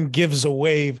and gives a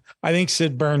wave. I think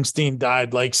Sid Bernstein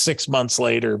died like 6 months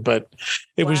later, but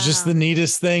it was just the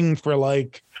neatest thing for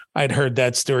I'd heard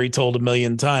that story told a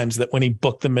million times that when he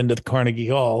booked them into the Carnegie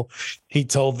Hall, he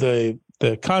told the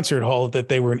concert hall that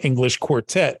they were an English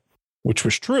quartet, which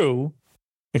was true,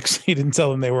 except he didn't tell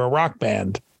them they were a rock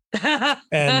band.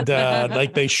 And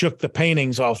they shook the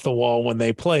paintings off the wall when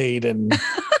they played. And,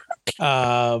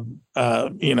 so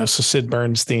Sid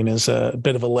Bernstein is a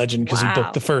bit of a legend because he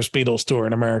booked the first Beatles tour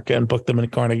in America and booked them in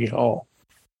Carnegie Hall.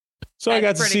 So I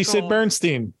got to see Sid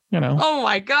Bernstein, Oh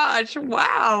my gosh.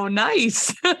 Wow.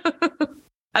 Nice.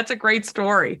 That's a great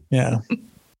story. Yeah.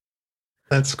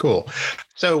 That's cool.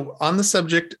 So on the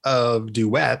subject of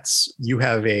duets, you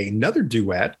have another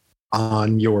duet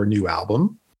on your new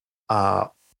album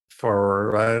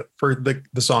for the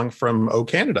song from O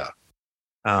Canada.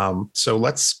 So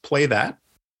let's play that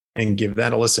and give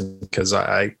that a listen because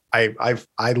I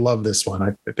love this one.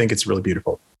 I think it's really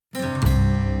beautiful.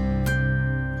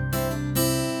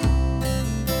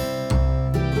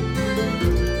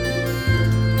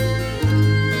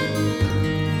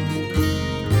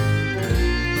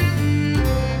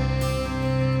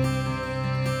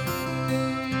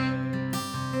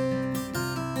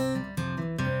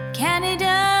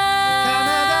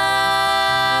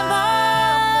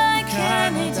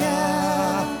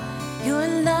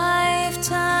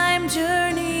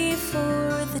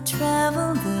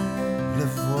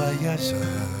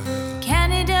 voyageurs.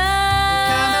 Canada,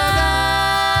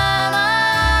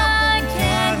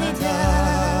 Canada,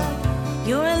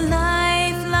 you're a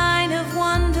lifeline of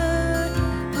wonder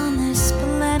on this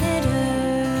planet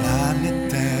Earth. Planète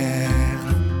Terre.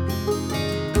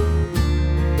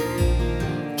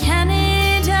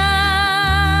 Canada,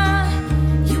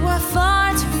 you are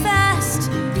far too fast,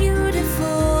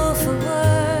 beautiful for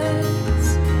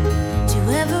words to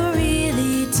ever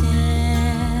really tell.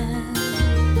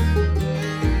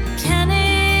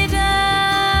 Canada,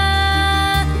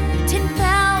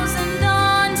 10,000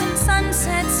 dawns and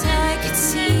sunsets I could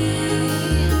see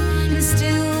and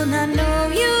still not know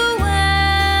you well.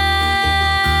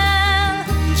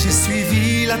 J'ai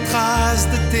suivi la trace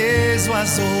de tes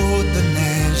oiseaux de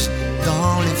neige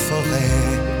dans les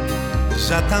forêts.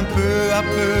 J'atteins peu à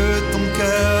peu ton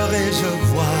cœur et je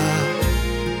vois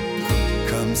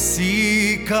comme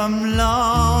si, comme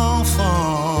l'enfant.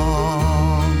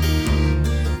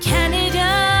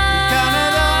 Canada,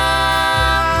 Canada,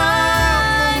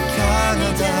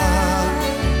 Canada,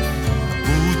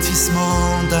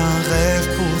 aboutissement d'un rêve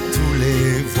pour tous les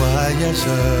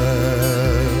voyageurs.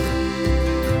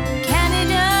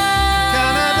 Canada,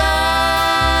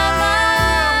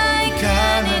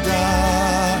 Canada,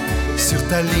 sur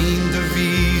ta ligne de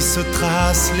vie se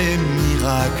tracent les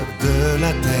miracles de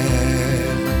la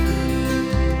terre.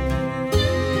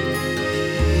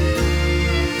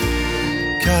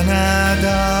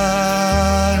 Canada,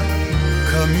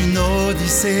 comme une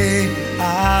odyssée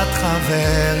à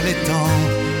travers les temps,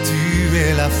 tu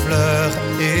es la fleur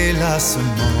et la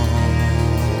semence.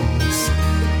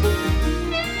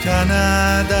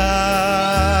 Canada,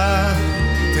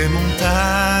 tes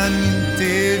montagnes,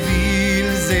 tes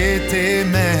villes et tes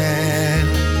mers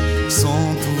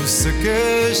sont tout ce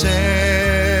que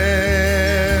j'aime.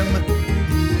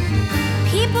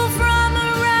 people from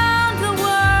around the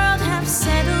world have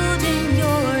settled in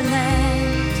your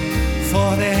land.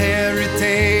 For their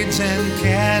heritage and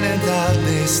Canada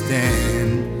they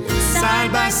stand,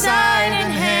 side by side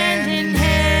and hand in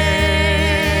hand.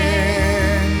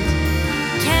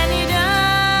 Canada,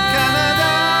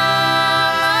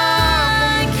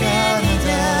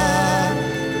 Canada,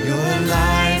 your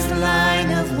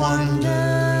lifeline of wonder.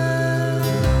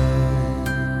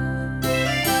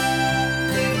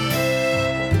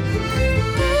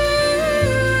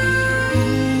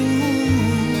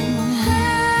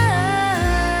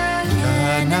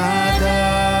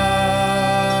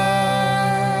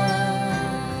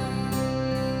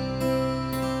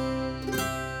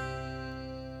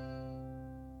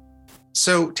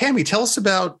 So, Tammy, tell us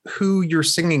about who you're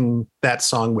singing that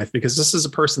song with, because this is a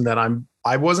person that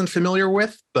I wasn't familiar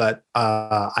with, but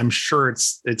I'm sure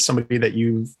it's somebody that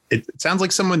it sounds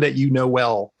like someone that you know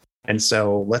well. And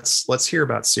so let's hear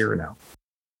about Cyrano.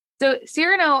 So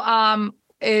Cyrano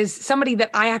is somebody that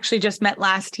I actually just met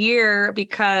last year,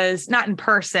 because not in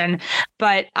person,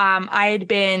 but I had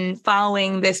been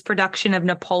following this production of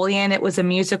Napoleon. It was a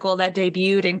musical that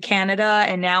debuted in Canada,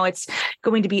 and now it's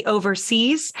going to be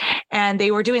overseas. And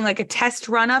they were doing like a test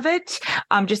run of it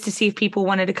just to see if people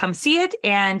wanted to come see it.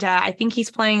 And I think he's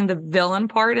playing the villain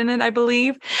part in it, I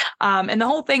believe. And the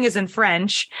whole thing is in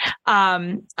French.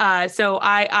 So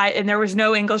I and there was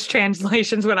no English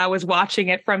translations when I was watching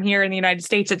it from here in the United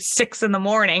States at 6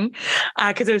 a.m.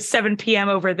 because it was 7 p.m.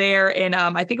 over there. And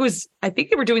I think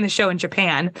they were doing the show in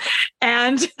Japan.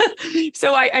 And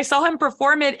so I saw him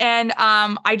perform it, and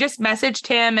I just messaged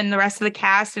him and the rest of the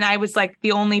cast. And I was like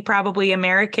the only probably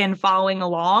American following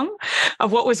along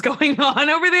of what was going on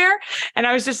over there. And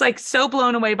I was just like so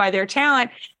blown away by their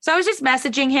talent. So I was just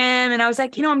messaging him, and I was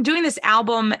like, I'm doing this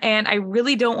album and I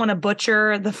really don't want to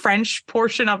butcher the French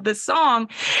portion of this song.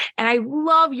 And I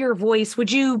love your voice.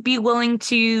 Would you be willing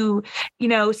to,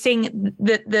 sing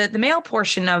the male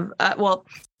portion of,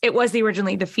 it was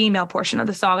originally the female portion of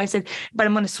the song. I said, but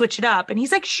I'm going to switch it up. And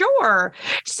he's like, sure.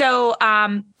 So,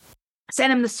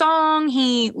 sent him the song.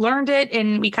 He learned it,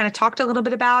 and we kind of talked a little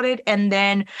bit about it. And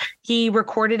then he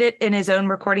recorded it in his own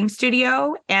recording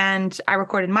studio, and I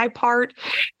recorded my part,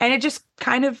 and it just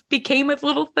kind of became a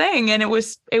little thing. And it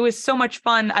was so much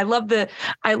fun. I love the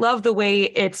way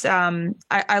it's,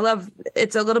 I love,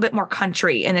 it's a little bit more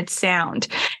country in its sound.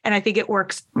 And I think it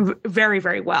works very,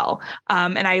 very well.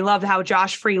 And I love how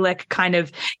Josh Freelick kind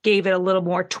of gave it a little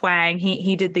more twang.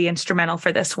 He did the instrumental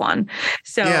for this one.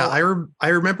 So yeah, I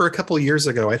remember a couple of years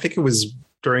ago, I think it was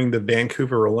during the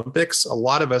Vancouver Olympics, a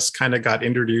lot of us kind of got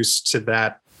introduced to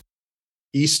that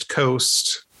East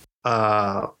Coast,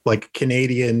 like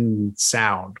Canadian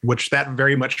sound, which that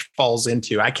very much falls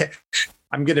into. I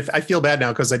feel bad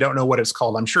now because I don't know what it's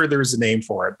called. I'm sure there's a name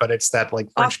for it, but it's that like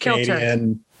French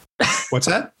Canadian. What's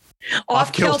that?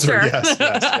 Off kilter. Yes.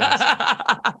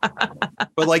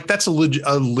 But like that's a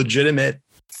legitimate.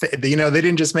 They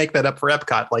didn't just make that up for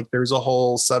Epcot. Like there's a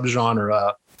whole subgenre.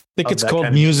 I think it's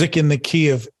called music in the key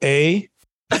of A.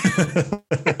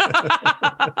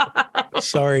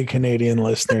 Sorry, Canadian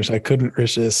listeners, I couldn't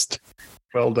resist.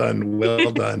 Well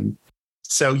done.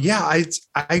 So yeah,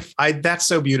 I that's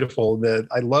so beautiful.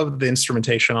 I love the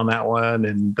instrumentation on that one,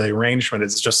 and the arrangement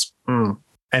is just, and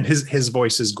his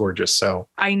voice is gorgeous. So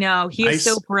I know he is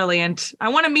so brilliant. I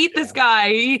want to meet this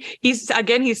guy. He's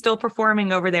still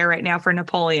performing over there right now for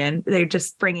Napoleon. They're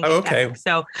just bringing. Oh, okay. Back,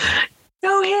 so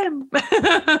know him.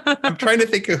 I'm trying to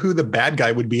think of who the bad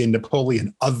guy would be in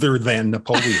Napoleon other than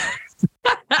Napoleon.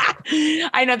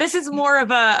 I know this is more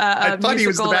of I thought he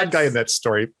was the bad guy in that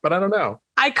story, but I don't know.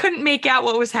 I couldn't make out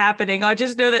what was happening. I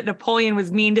just know that Napoleon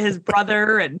was mean to his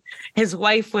brother and his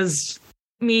wife was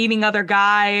meeting other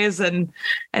guys and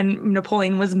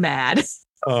Napoleon was mad.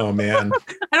 Oh man.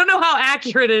 I don't know how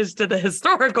accurate it is to the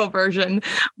historical version,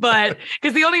 but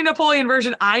because the only Napoleon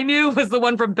version I knew was the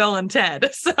one from Bill and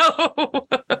Ted. So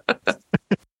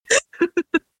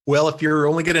well, if you're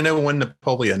only going to know one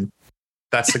Napoleon,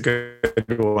 that's a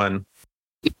good one.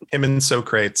 Him and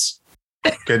Socrates.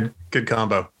 Good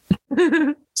combo.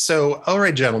 So, all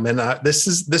right, gentlemen, this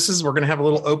is we're going to have a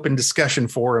little open discussion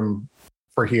forum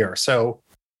for here. So,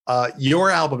 your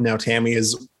album now, Tammy,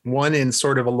 is one in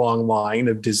sort of a long line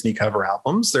of Disney cover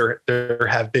albums. There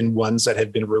have been ones that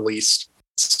have been released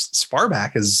as far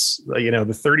back as the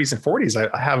 30s and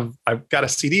 40s. I've got a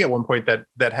CD at one point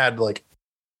that had like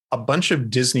a bunch of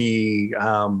Disney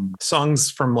songs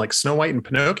from like Snow White and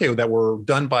Pinocchio that were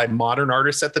done by modern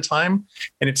artists at the time.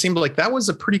 And it seemed like that was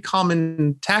a pretty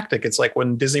common tactic. It's like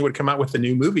when Disney would come out with a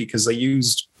new movie, because they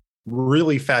used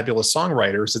really fabulous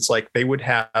songwriters. It's like they would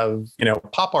have,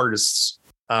 pop artists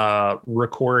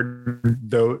record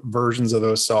the versions of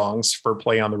those songs for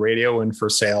play on the radio and for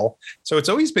sale. So it's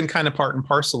always been kind of part and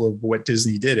parcel of what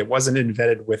Disney did. It wasn't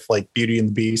invented with like Beauty and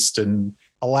the Beast and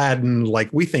Aladdin like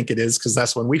we think it is, because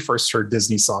that's when we first heard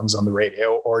Disney songs on the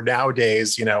radio. Or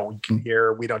nowadays, we can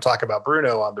hear We Don't Talk About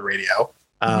Bruno on the radio.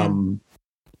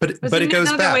 But it goes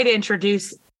another back. way to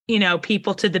introduce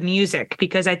people to the music,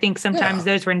 because I think sometimes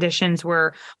those renditions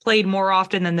were played more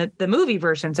often than the movie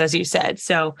versions, as you said.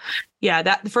 So yeah,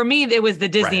 that for me, it was the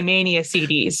Disney Mania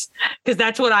CDs, because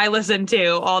that's what I listened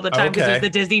to all the time, because it was the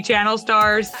Disney Channel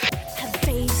stars.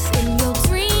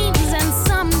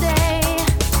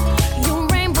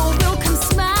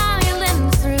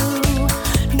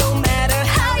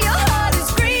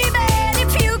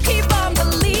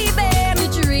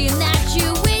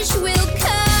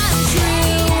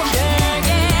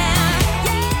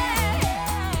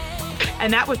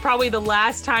 And that was probably the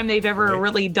last time they've ever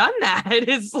really done that.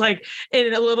 It's like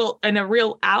in a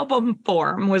real album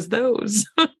form was those.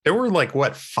 There were like,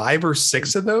 what, 5 or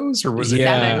 6 of those? Or was it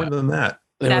more than that?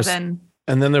 7.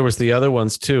 And then there was the other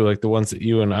ones too, like the ones that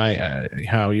you and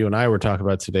I were talking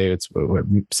about today. It's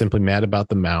Simply Mad About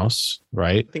the Mouse,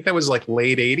 right? I think that was like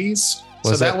late 80s.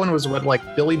 So that one was what,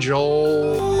 like Billy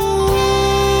Joel.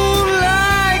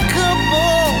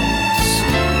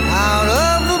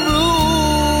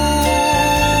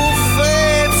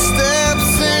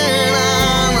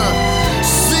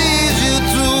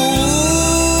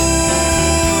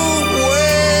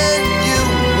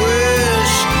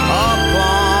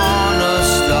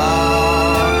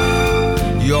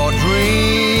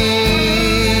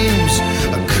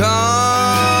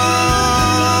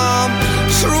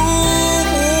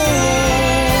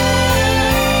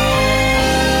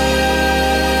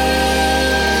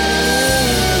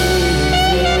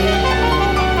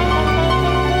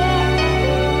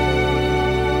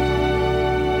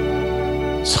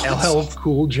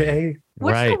 Cool J.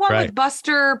 What's the one with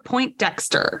Buster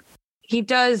Poindexter? He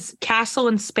does Castle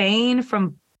in Spain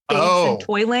from Babes in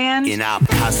Toyland. In our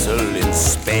castle in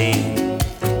Spain,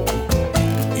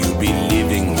 you'll be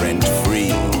living rent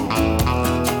free.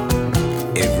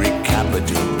 Every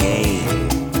capital gain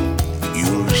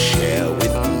you'll share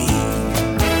with me.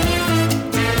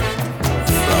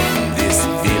 From this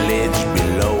village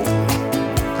below,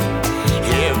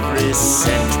 every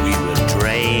cent we will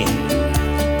drain.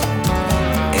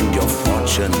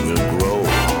 Will grow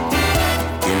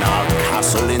in our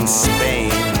castle in Spain.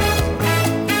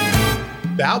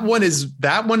 That one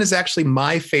is actually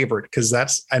my favorite, because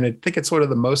and I think it's one of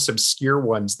the most obscure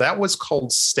ones. That was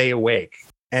called Stay Awake,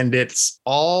 and it's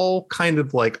all kind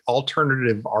of like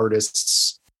alternative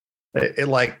artists. It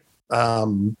like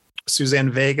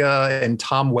Suzanne Vega and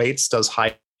Tom Waits does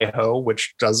Hi Ho,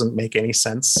 which doesn't make any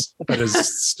sense, but is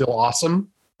still awesome.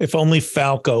 If only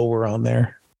Falco were on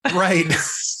there. Right.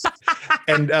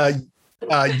 And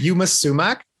Yuma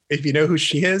Sumac, if you know who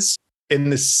she is. In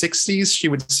the 60s, she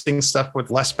would sing stuff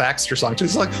with Les Baxter songs.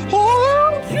 She's like,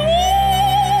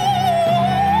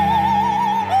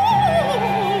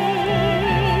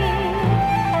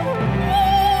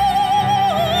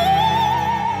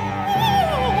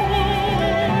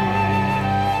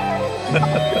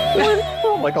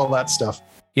 like all that stuff.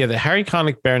 Yeah, the Harry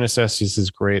Connick Bare Necessities is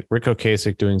great. Rick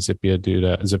Ocasek doing Zippy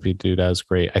Doodah is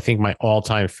great. I think my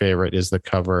all-time favorite is the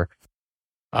cover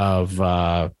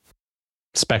of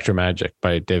Spectre Magic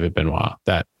by David Benoit.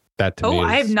 That to me,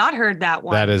 I have not heard that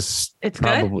one. It's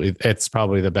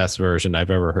probably the best version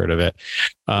I've ever heard of it.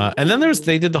 And then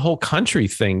they did the whole country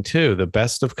thing too. The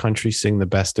best of country sing the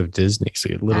best of Disney. So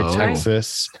you had Little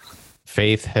Texas.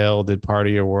 Faith Hill did Part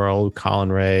of Your World.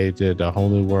 Colin Ray did A Whole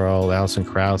New World. Alison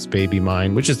Krauss, Baby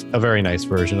Mine, which is a very nice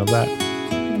version of that.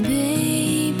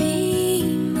 Baby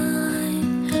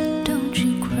mine, don't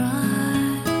you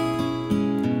cry.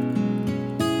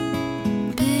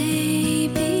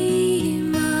 Baby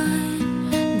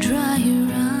mine, dry your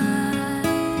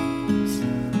eyes.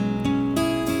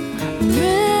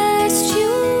 Rest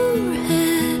your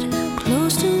head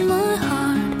close to my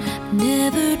heart,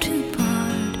 never to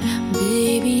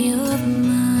baby of mine.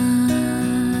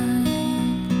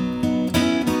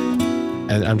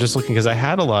 And I'm just looking because I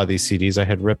had a lot of these CDs. I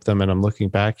had ripped them, and I'm looking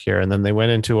back here, and then they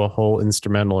went into a whole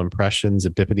instrumental impressions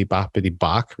of Bippity Boppity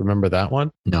Bach. Remember that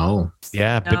one? No.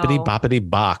 Yeah, No. Bippity Boppity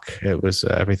Bach. It was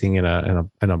everything in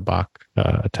a Bach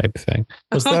type thing.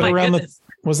 Was that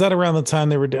was that around the time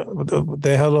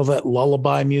they had all that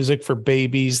lullaby music for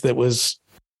babies that was?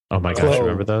 Oh my gosh,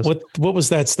 remember those? What was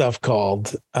that stuff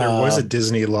called? There was a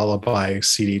Disney lullaby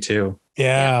CD too.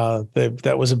 Yeah,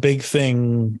 that was a big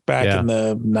thing back in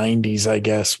the 90s, I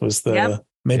guess, was the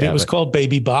maybe it was called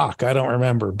Baby Bach. I don't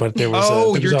remember, but there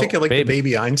was you're thinking like the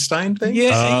Baby Einstein thing?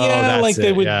 Yeah, like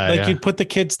they would you'd put the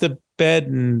kids to bed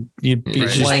and you'd be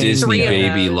just playing Disney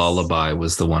Baby Lullaby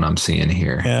was the one I'm seeing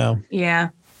here. Yeah. Yeah.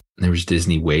 There was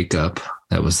Disney Wake Up.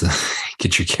 That was the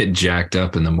get your kid jacked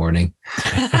up in the morning.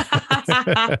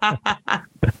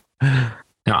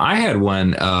 Now I had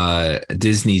one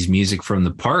Disney's Music from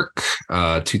the Park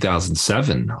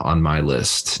 2007 on my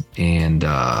list, and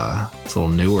it's a little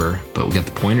newer, but we got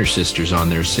the Pointer Sisters on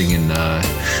there singing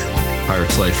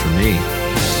Pirate's Life for Me.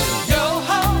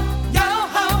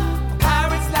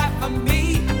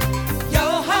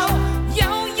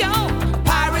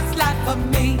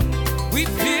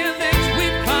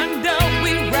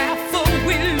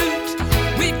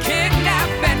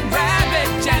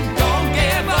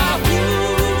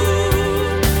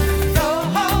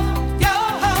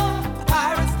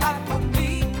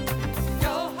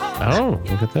 Oh,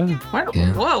 look at that.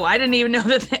 Yeah. Whoa, I didn't even know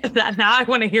that. Now I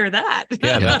want to hear that.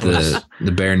 Yeah,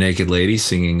 the bare naked lady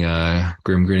singing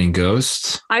Grim Grinning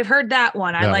Ghosts. I've heard that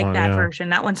one. I like that version.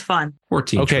 That one's fun.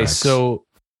 14 Okay, tracks. so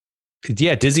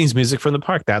yeah, Disney's Music from the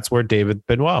Park. That's where David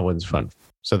Benoit was fun.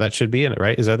 So that should be in it,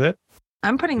 right? Is that it?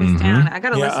 I'm putting this down. I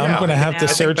got to listen. I'm going to have to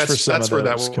now. search for some of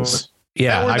those.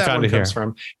 I found it here.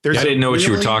 From. I didn't know what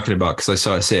you were talking about because I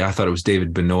saw it say I thought it was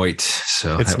David Benoit.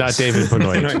 So it's not David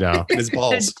Benoit. No, his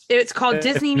balls. It's called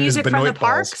Disney Music from the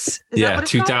Parks. Is that what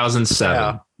it's 2007.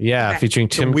 Called? Yeah, featuring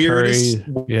Tim Curry.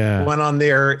 Yeah, one on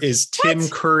there is Tim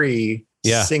Curry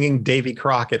singing Davy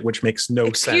Crockett, which makes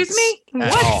no sense. Excuse me?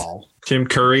 At all. Tim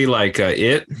Curry, like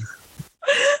It.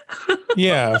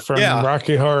 Yeah, from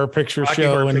Rocky Horror Picture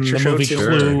Show and the movie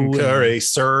Clue. Curry,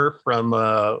 Sir from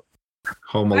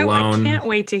Home Alone. I can't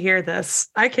wait to hear this.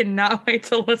 I cannot wait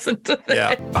to listen to this.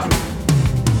 Yeah.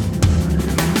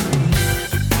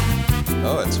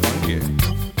 Oh, it's funky.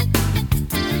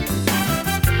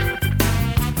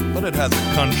 But it has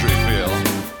a country feel.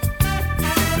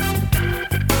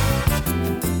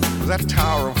 Is that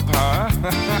Tower of Power?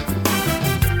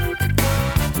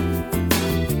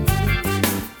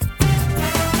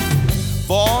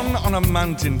 Born on a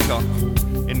mountaintop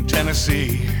in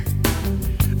Tennessee,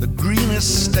 the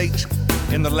greenest state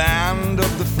in the land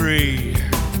of the free.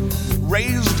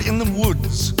 Raised in the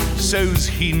woods, so's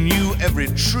he knew every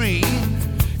tree.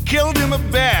 Killed him a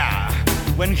bear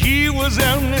when he was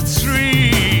only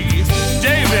 3.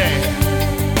 Davy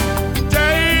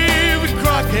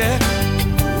Crockett,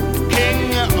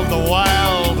 king of the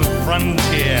wild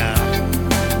frontier.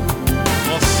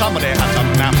 Well, somebody had to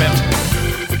map it.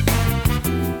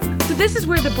 So this is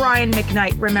where the Brian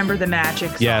McKnight Remember the Magic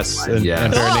song yes, was.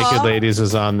 and Bare Naked Ladies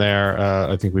is on there.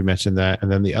 I think we mentioned that,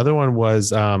 and then the other one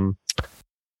was what's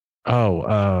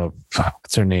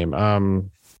her name?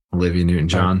 Olivia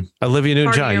Newton-John. Olivia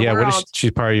Newton-John. Yeah,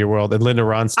 she's part of your world. And Linda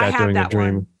Ronstadt doing A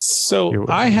Dream. One. So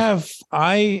I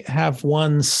have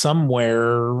one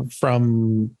somewhere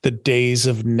from the days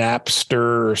of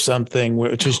Napster or something,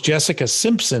 which is Jessica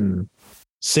Simpson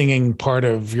singing Part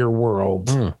of Your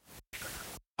World.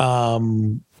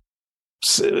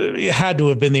 So it had to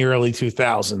have been the early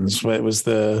 2000s. It was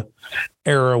the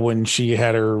era when she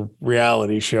had her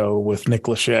reality show with Nick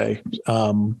Lachey.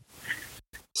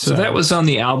 So that was on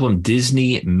the album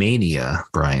Disney Mania,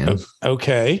 Brian.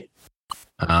 Okay.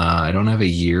 I don't have a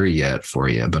year yet for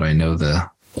you, but I know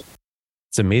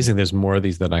it's amazing. There's more of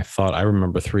these than I thought. I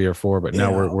remember 3 or 4, but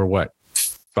now we're what,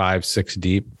 5, 6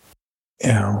 deep.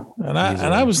 Yeah.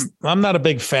 I'm not a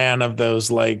big fan of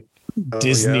those like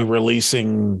Disney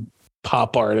releasing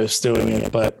pop artists doing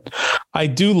it, but I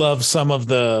do love some of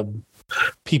the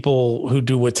people who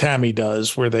do what Tammy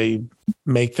does, where they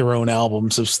make their own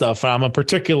albums of stuff. I'm a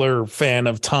particular fan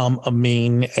of Tom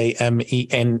Amin,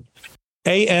 Ameen,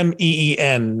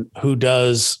 who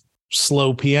does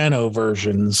slow piano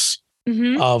versions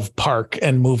of park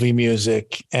and movie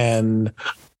music. And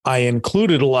I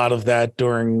included a lot of that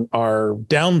during our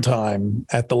downtime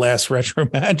at the last Retro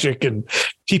Magic, and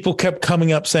people kept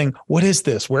coming up saying, "What is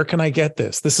this? Where can I get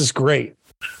this? This is great."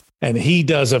 And he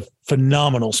does a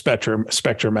phenomenal Spectrum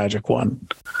Magic one.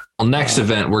 Well, next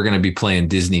event, we're going to be playing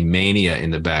Disney Mania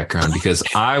in the background because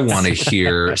I want to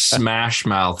hear Smash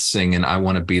Mouth singing "I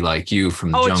Want to Be Like You"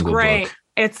 from the Jungle it's great. Book.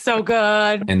 It's so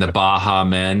good. And the Baha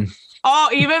Men. Oh,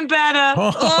 even better.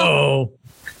 Oh.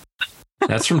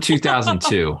 That's from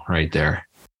 2002 right there.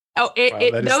 Oh,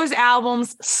 those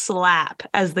albums slap,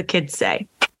 as the kids say.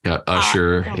 Got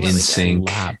Usher, NSYNC.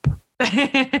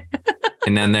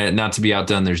 And then not to be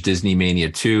outdone, there's Disney Mania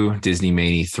 2, Disney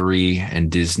Mania 3, and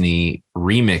Disney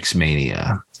Remix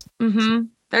Mania.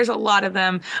 There's a lot of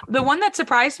them. The one that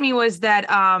surprised me was that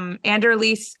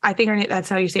Anderlise, I think that's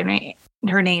how you say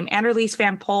her name, Anderlise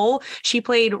Van Pol. She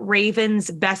played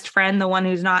Raven's best friend, the one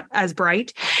who's not as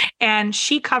bright. And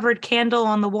she covered Candle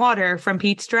on the Water from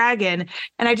Pete's Dragon.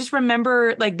 And I just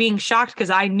remember like being shocked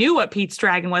because I knew what Pete's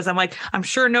Dragon was. I'm like, I'm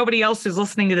sure nobody else who's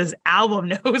listening to this album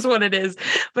knows what it is.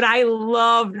 But I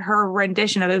loved her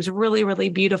rendition of it. It was really, really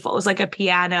beautiful. It was like a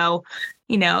piano,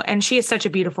 and she has such a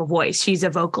beautiful voice. She's a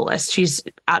vocalist. She's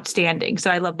outstanding.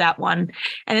 So I love that one.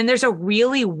 And then there's a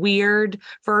really weird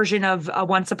version of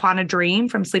Once Upon a Dream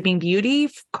from Sleeping Beauty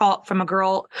from a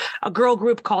girl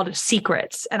group called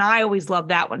Secrets. And I always love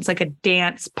that one. It's like a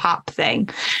dance pop thing.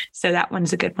 So that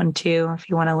one's a good one too, if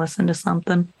you want to listen to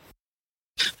something.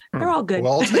 They're all good.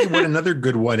 Well, I'll tell you what another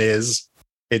good one is.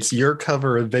 It's your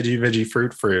cover of Veggie Veggie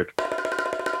Fruit Fruit.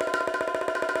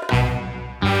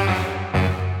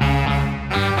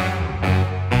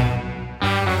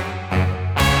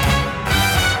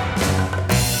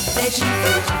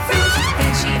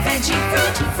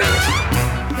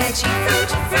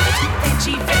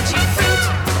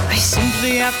 I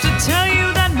simply have to tell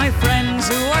you that my friends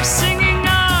who are singing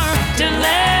are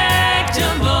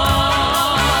delectable.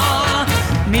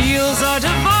 Meals are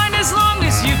divine as long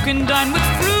as you can dine with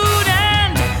fruit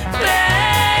and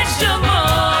vegetables.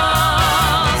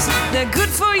 They're good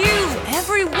for you,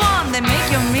 everyone. They make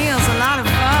your meals a lot of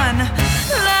fun.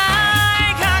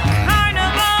 Like a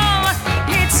carnival,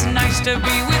 it's nice to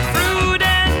be with fruit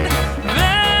and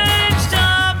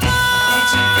vegetables.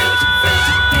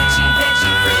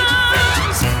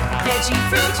 Veggie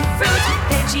fruit.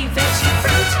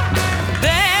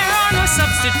 There are no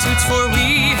substitutes for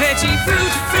we veggie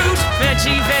fruit.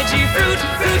 Veggie fruit.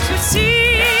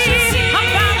 See, a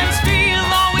balanced meal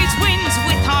always wins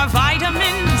with our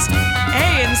vitamins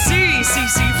A and C.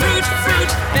 Fruit.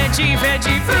 Veggie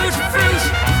fruit.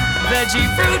 Veggie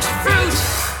fruit.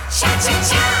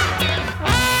 Cha-cha-cha.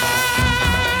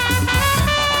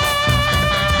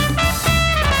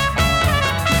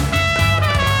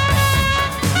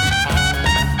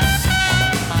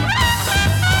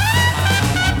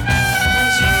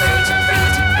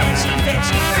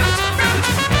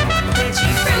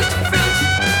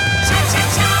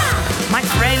 My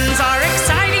friends are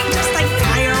exciting, just like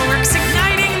fireworks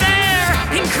igniting. They're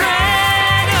incredible.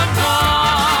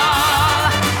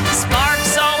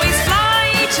 Sparks always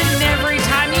fly each and every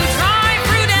time you try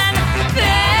fruit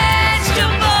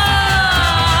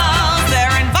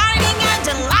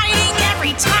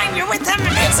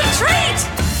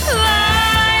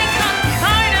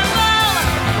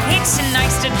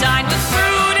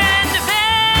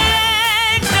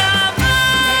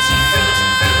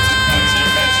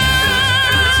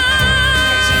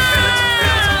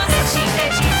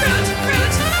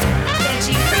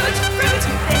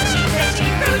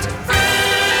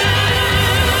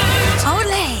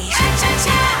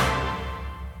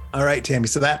right, Tammy.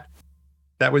 So that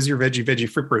was your veggie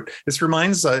fruit brute. This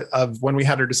reminds of when we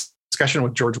had our discussion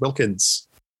with George Wilkins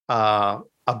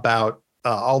about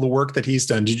all the work that he's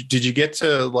done. Did you get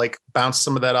to like bounce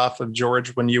some of that off of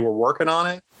George when you were working on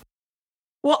it?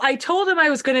 Well, I told him I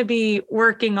was going to be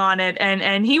working on it,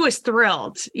 and he was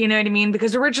thrilled. You know what I mean?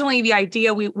 Because originally the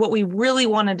idea, what we really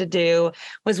wanted to do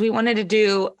was we wanted to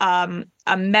do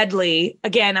a medley.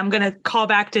 Again, I'm going to call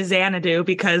back to Xanadu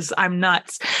because I'm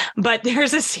nuts. But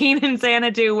there's a scene in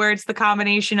Xanadu where it's the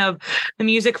combination of the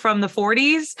music from the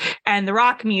 40s and the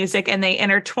rock music, and they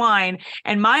intertwine.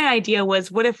 And my idea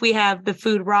was, what if we have the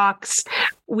Food Rocks,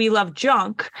 We Love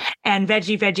Junk, and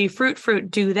Veggie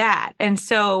Fruit do that? And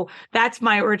so that's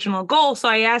my original goal. So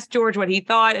I asked George what he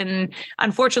thought, and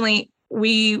unfortunately,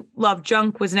 We Love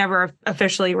Junk was never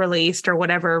officially released, or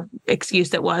whatever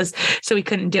excuse it was, so we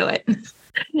couldn't do it.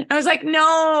 I was like,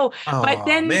 no. But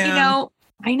then, man. You know,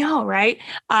 I know, right?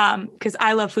 Because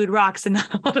I love Food Rocks and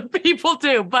not a lot of people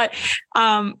do. But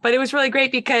it was really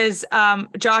great because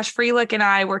Josh Freelick and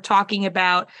I were talking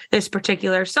about this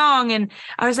particular song, and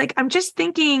I was like, I'm just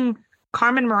thinking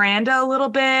Carmen Miranda a little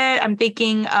bit. I'm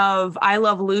thinking of I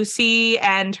Love Lucy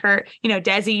and her, you know,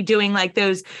 Desi doing like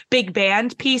those big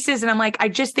band pieces. And I'm like, I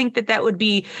just think that would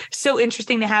be so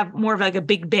interesting to have more of like a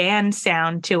big band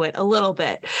sound to it a little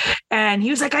bit. And he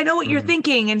was like, I know what you're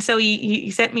thinking. And so he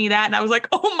sent me that, and I was like,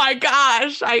 oh my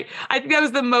gosh. I think that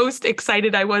was the most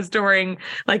excited I was during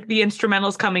like the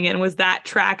instrumentals coming in, was that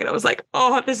track. And I was like,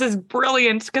 oh, this is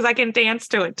brilliant, because I can dance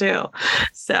to it too.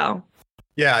 So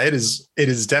yeah, it is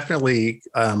definitely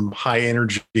high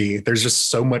energy. There's just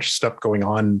so much stuff going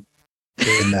on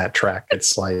in that track.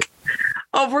 It's like,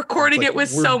 recording it was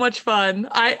so much fun.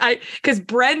 Because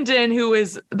Brendan, who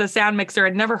is the sound mixer,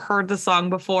 had never heard the song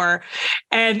before.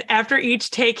 And after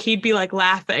each take, he'd be like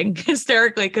laughing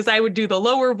hysterically, because I would do the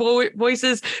lower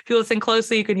voices. If you listen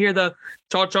closely, you can hear the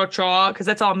cha-cha-cha, because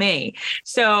that's all me.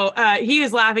 So he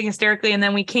was laughing hysterically. And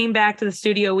then we came back to the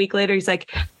studio a week later. He's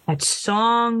like, that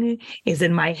song is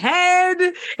in my head.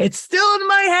 It's still in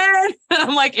my head.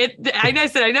 I'm like, I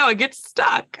said, I know, it gets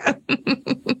stuck.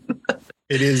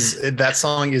 It is. That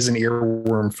song is an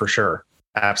earworm for sure.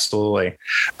 Absolutely.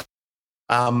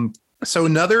 So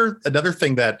another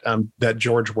thing that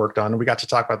George worked on, and we got to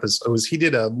talk about this, was he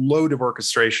did a load of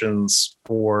orchestrations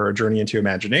for Journey into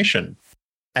Imagination.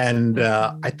 And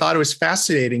I thought it was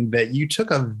fascinating that you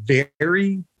took a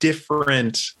very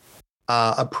different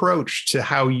approach to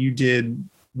how you did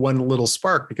One Little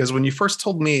Spark, because when you first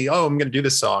told me, oh, I'm going to do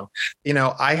this song, you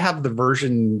know, I have the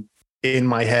version in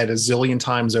my head a zillion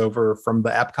times over from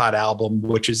the Epcot album,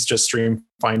 which is just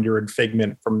Streamfinder and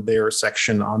Figment from their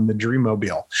section on the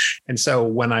Dreammobile. And so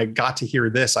when I got to hear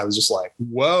this, I was just like,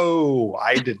 whoa,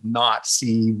 I did not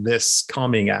see this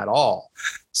coming at all.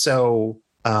 So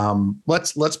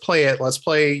let's play it. Let's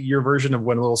play your version of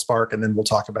One Little Spark, and then we'll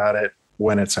talk about it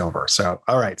when it's over. So,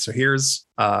 all right. So here's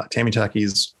Tammy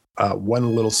Tucky's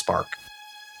One Little Spark.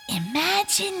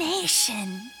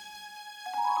 Imagination.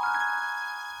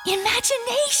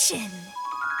 Imagination.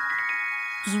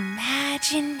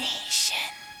 Imagination.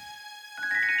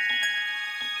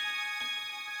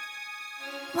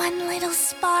 One little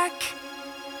spark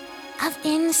of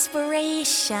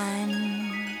inspiration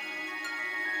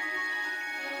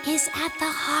is at the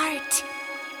heart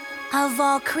of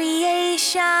all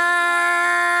creation.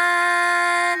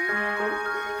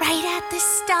 Right at the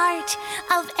start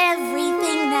of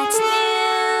everything that's new.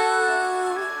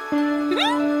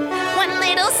 One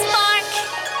little spark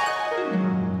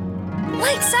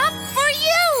lights up for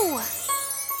you.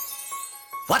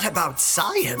 What about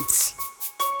science?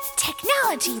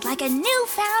 Technology, like a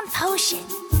newfound potion,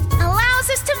 allows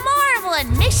us to marvel at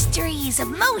mysteries of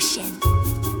motion.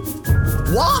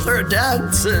 Water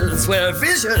dances where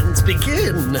visions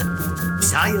begin.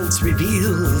 Science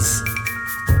reveals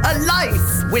a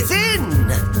life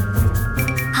within.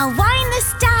 I'll wind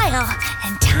this dial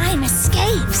and time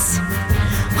escapes.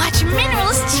 Watch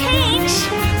minerals change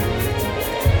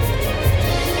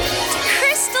to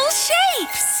crystal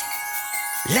shapes.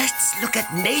 Let's look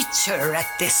at nature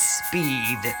at this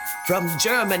speed. From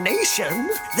germination,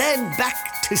 then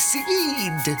back to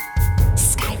seed.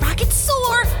 Skyrocket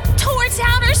soar towards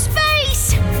outer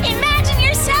space. Imagine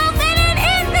yourself in an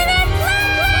infinite place.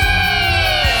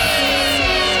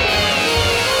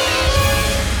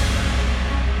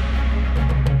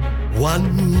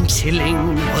 One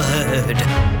chilling word,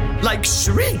 like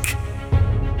shrink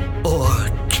or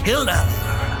killer,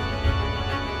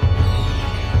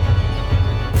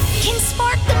 can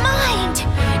spark the mind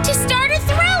to start a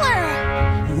thriller.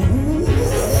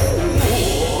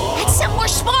 Add some more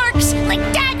sparks, like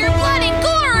dagger, blood, and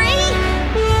gory.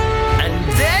 And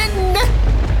then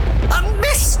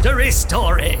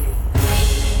story.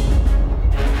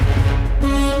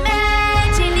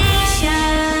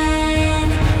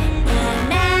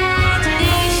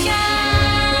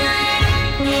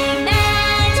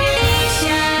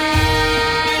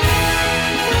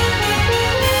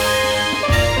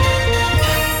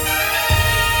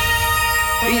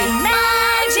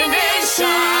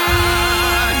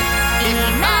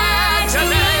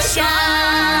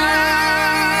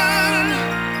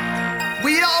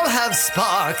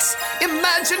 Sparks,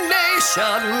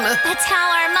 imagination. That's how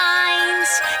our minds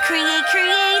create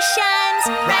creations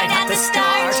Right at the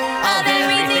start of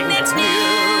everything that's new.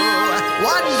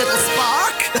 One little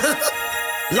spark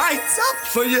lights up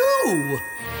for you.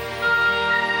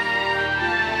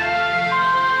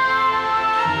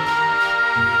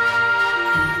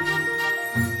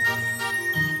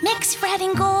 Mix red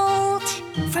and gold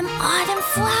from autumn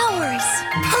flowers.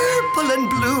 Purple and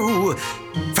blue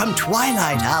from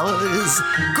twilight hours.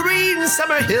 Green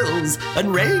summer hills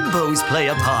and rainbows play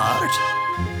a part.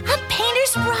 A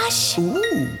painter's brush.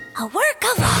 Ooh. A work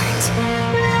of art.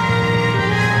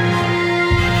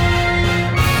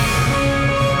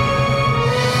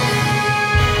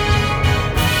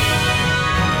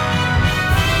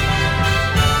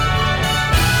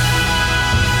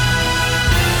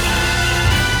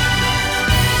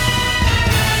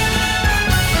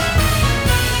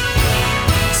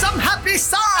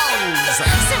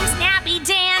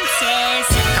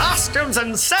 Costumes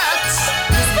and sets,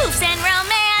 spoofs and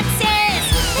romances,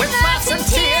 with laughs and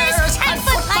tears and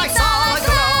footlights all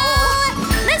aglow.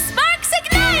 The sparks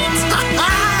ignite.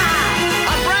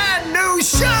 A brand new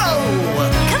show.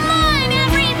 Come on,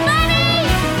 everybody,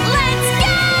 let's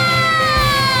go.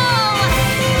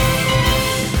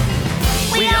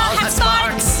 We all have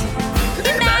sparks,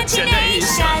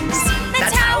 imaginations.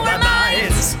 That's how our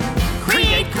minds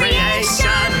create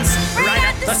creations right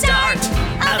at the start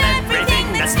of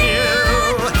everything that's new.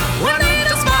 One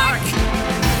little spark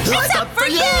lights up for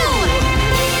you.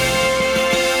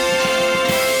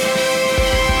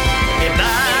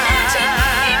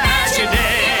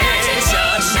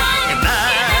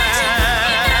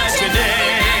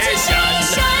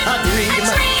 A dream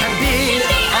can be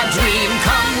a dream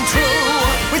come true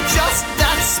with just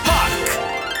that spark.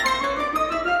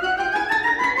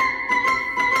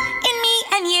 In me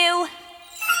and you.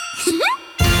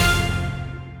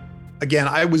 Again,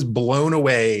 I was blown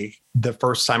away the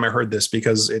first time I heard this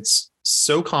because it's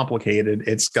so complicated.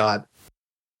 It's got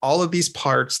all of these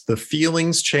parts, the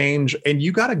feelings change, and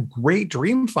you got a great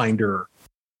Dreamfinder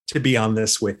to be on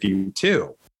this with you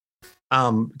too.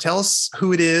 Tell us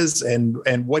who it is and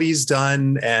what he's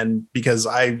done, and because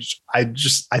I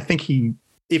think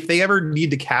if they ever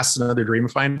need to cast another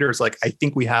Dreamfinder, it's like I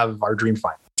think we have our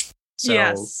Dreamfinder. So.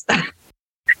 Yes,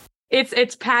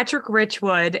 it's Patrick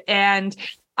Richwood, and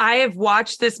I have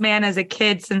watched this man as a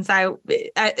kid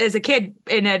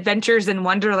in Adventures in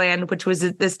Wonderland, which was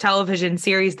this television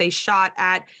series they shot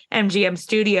at MGM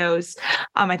Studios,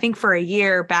 I think for a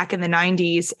year back in the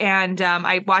 90s. And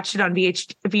I watched it on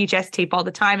VHS tape all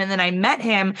the time. And then I met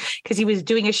him because he was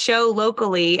doing a show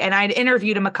locally, and I'd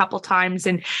interviewed him a couple times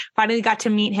and finally got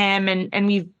to meet him. And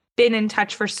we've been in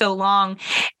touch for so long.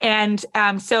 And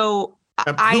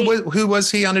who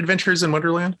was he on Adventures in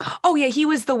Wonderland? Oh yeah, he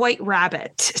was the White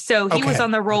Rabbit. So he was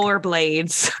on the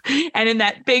rollerblades and in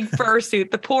that big fursuit,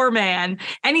 the poor man.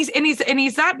 And he's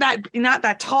not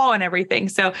that tall and everything.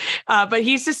 So, but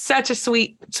he's just such a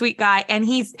sweet guy, and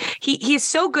he's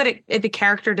so good at the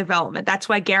character development. That's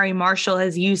why Gary Marshall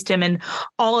has used him in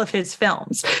all of his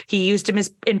films. He used him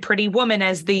in Pretty Woman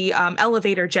as the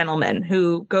elevator gentleman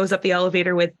who goes up the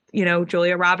elevator with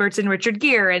Julia Roberts and Richard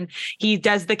Gere, and he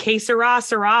does the Que Sera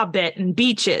bit in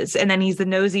Beaches, and then he's the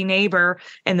nosy neighbor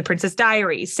in The Princess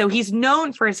Diaries. So he's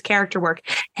known for his character work,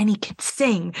 and he can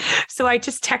sing. So I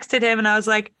just texted him and I was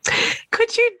like,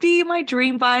 could you be my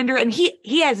Dreamfinder? And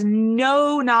he has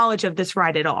no knowledge of this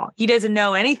ride at all. He doesn't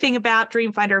know anything about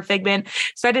Dreamfinder or Figment.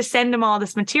 So I just send him all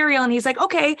this material, and he's like,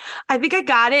 okay, I think I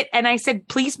got it. And I said,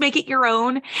 please make it your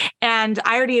own. And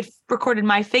I already had recorded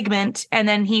my Figment, and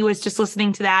then he was just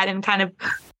listening to that and kind of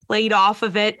played off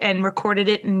of it and recorded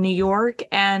it in New York.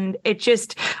 And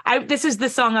this is the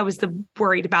song I was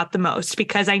worried about the most,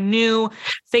 because I knew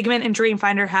Figment and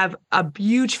Dreamfinder have a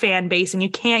huge fan base and you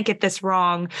can't get this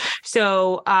wrong.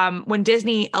 So when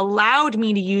Disney allowed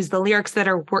me to use the lyrics that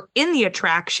were in the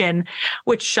attraction,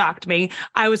 which shocked me,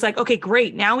 I was like, okay,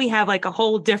 great. Now we have like a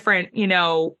whole different,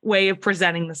 way of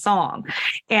presenting the song.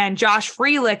 And Josh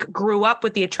Freelick grew up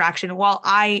with the attraction. While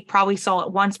I probably saw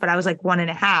it once, but I was like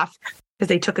 1.5 because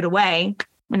they took it away.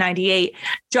 98.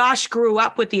 Josh grew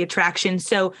up with the attraction.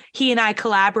 So he and I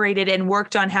collaborated and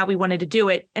worked on how we wanted to do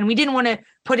it. And we didn't want to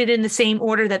put it in the same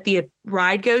order that the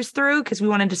ride goes through because we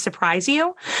wanted to surprise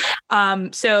you.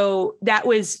 So that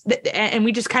was, and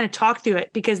we just kind of talked through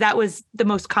it because that was the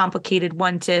most complicated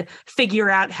one to figure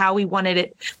out how we wanted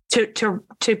it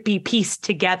to be pieced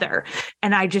together.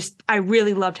 And I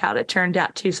really loved how it turned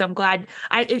out too. So I'm glad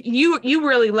you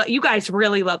guys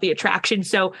really love the attraction.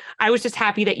 So I was just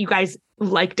happy that you guys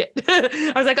liked it.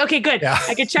 I was like, okay, good. Yeah.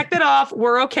 I can check that off.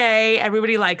 We're okay.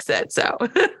 Everybody likes it. So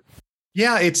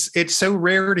yeah, it's so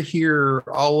rare to hear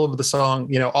all of the songs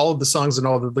and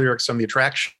all the lyrics from the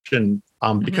attraction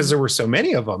because there were so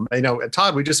many of them.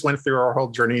 Todd, we just went through our whole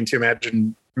journey into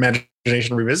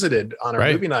Imagination Revisited on our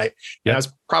movie night. Yeah. And I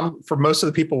was probably, for most of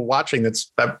the people watching,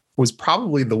 that was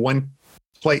probably the one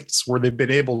place where they've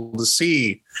been able to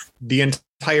see the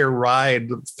entire ride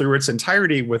through its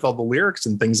entirety with all the lyrics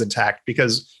and things intact,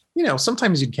 because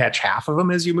sometimes you'd catch half of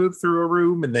them as you move through a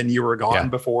room and then you were gone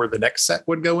before the next set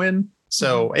would go in.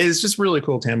 So it's just really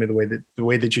cool, Tammy, the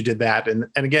way that you did that. And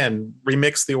again,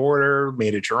 remixed the order,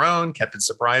 made it your own, kept it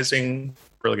surprising.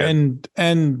 Really good.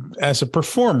 And as a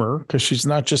performer, because she's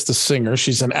not just a singer,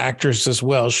 she's an actress as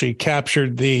well. She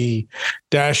captured the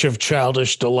dash of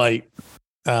childish delight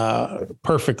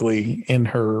perfectly in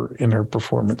her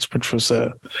performance, which was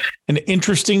an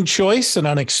interesting choice, an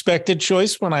unexpected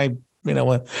choice. When I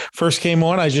first came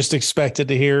on, I just expected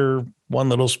to hear one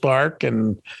little spark,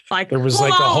 and there was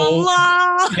like a whole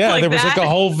a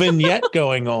whole vignette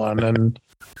going on, and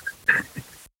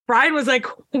Brian was like,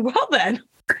 well then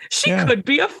she could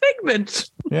be a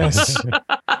Figment. Yes.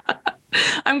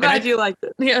 I'm glad you liked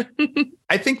it. Yeah.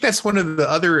 I think that's one of the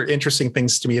other interesting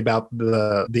things to me about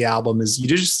the album is you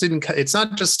just didn't, it's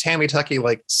not just Tammy Tucky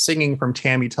like singing from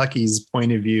Tammy Tucky's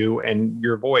point of view and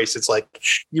your voice. It's like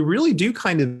you really do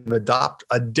kind of adopt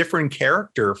a different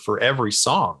character for every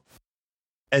song.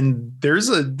 And there's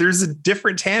a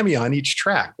different Tammy on each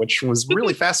track, which was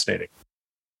really fascinating.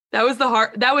 That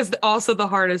was also the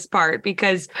hardest part,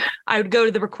 because I would go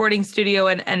to the recording studio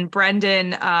and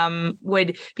Brendan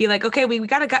would be like, okay, we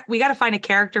gotta find a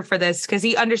character for this, because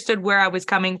he understood where I was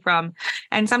coming from.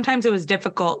 And sometimes it was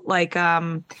difficult. Like,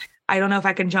 I don't know if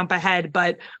I can jump ahead,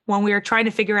 but when we were trying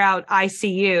to figure out I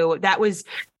See You, that was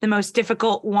the most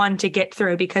difficult one to get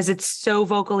through, because it's so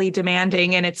vocally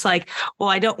demanding. And it's like, well,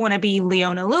 I don't want to be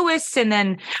Leona Lewis. And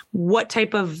then what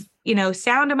type of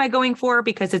sound am I going for?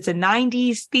 Because it's a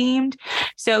 90s themed.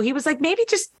 So he was like, maybe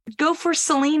just go for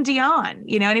Celine Dion.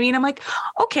 You know what I mean? I'm like,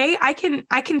 okay, I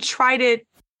can try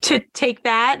to take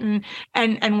that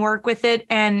and work with it.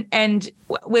 And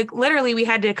literally we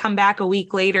had to come back a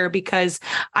week later because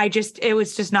it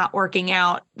was just not working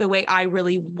out the way I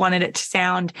really wanted it to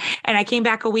sound. And I came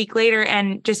back a week later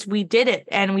and we did it,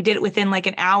 and we did it within like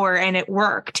an hour, and it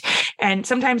worked. And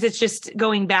sometimes it's just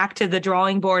going back to the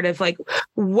drawing board of like,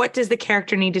 what does the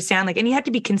character need to sound like? And you have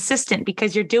to be consistent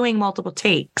because you're doing multiple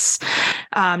takes.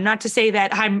 Not to say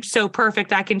that I'm so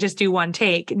perfect I can just do one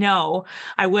take. No,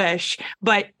 I wish.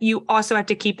 But you also have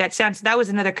to keep that sound. So that was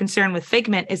another concern with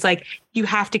Figment, is like, you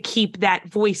have to keep that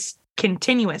voice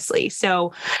continuously.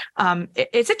 So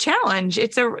it's a challenge.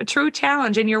 It's a true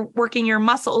challenge. And you're working your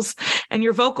muscles and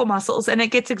your vocal muscles, and it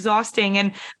gets exhausting.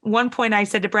 And one point I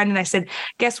said to Brendan, I said,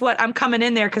 guess what? I'm coming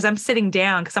in there because I'm sitting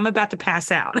down because I'm about to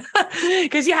pass out,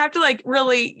 because you have to like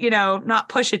really, not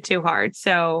push it too hard.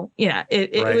 So yeah,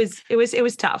 it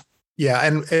was tough. Yeah.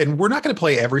 And we're not going to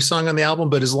play every song on the album,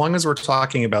 but as long as we're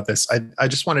talking about this, I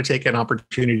just want to take an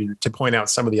opportunity to point out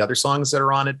some of the other songs that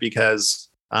are on it, because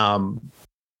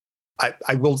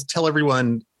I will tell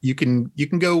everyone you can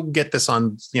go get this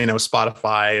on,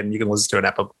 Spotify, and you can listen to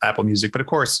it on Apple Music. But of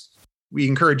course, we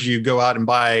encourage you to go out and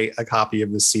buy a copy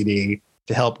of the CD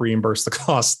to help reimburse the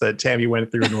costs that Tammy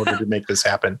went through in order to make this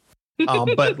happen.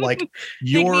 But like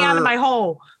take me out of my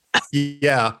hole.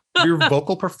 Yeah, your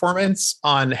vocal performance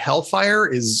on Hellfire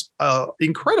is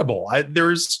incredible.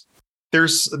 There's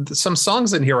some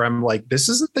songs in here I'm like, this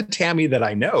isn't the Tammy that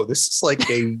I know. This is like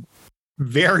a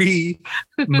very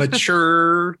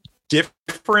mature,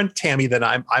 different Tammy that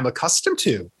I'm accustomed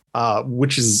to,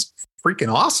 which is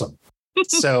freaking awesome.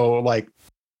 So like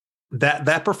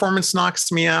that performance knocks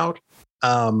me out.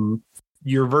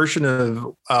 Your version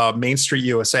of Main Street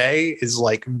USA is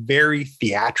like very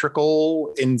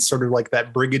theatrical in sort of like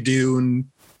that Brigadoon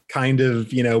kind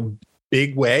of,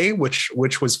 big way, which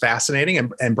was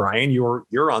fascinating. And Brian,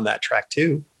 you're on that track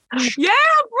too. Yeah,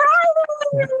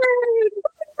 Brian.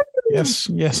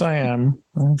 Yes, I am.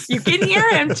 You can hear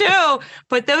him too.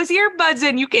 Put those earbuds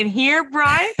in. You can hear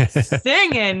Brian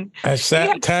singing. As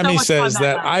Tammy says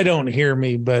that I don't hear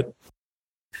me, but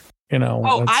You know,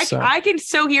 oh, I can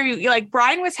so hear you. Like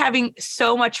Brian was having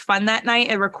so much fun that night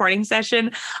at a recording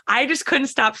session. I just couldn't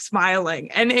stop smiling.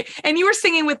 And you were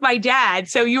singing with my dad,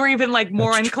 so you were even like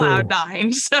more on cloud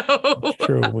nine. So that's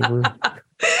true. We were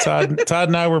Todd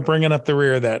and I were bringing up the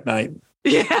rear that night.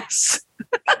 Yes.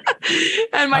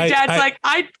 And my dad's like,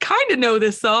 I kind of know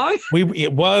this song.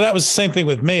 Well, that was the same thing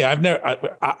with me.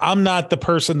 I'm not the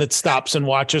person that stops and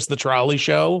watches the trolley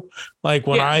show. Like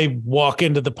when I walk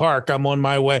into the park, I'm on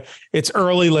my way. It's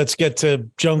early. Let's get to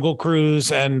Jungle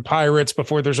Cruise and Pirates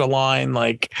before there's a line.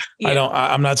 Like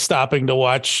I'm not stopping to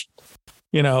watch,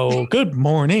 you know, good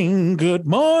morning.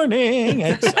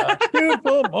 It's a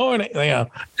beautiful morning. You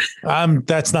know,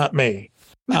 that's not me.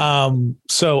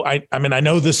 So I mean, I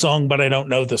know the song, but I don't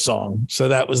know the song. So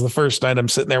that was the first night I'm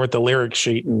sitting there with the lyric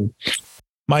sheet. And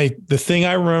the thing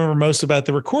I remember most about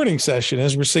the recording session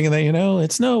is we're singing that, you know,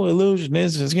 it's no illusion,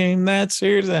 it's a game that's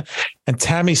serious. And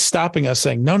Tammy's stopping us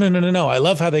saying, no. I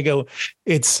love how they go,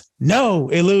 it's no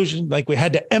illusion. Like we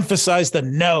had to emphasize the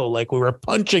no, like we were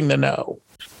punching the no.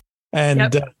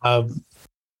 And,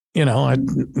 you know, I'd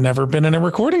never been in a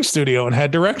recording studio and had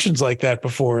directions like that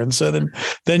before. And so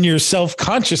then you're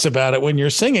self-conscious about it when you're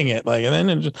singing it. Like, and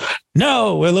then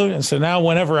no illusion. So now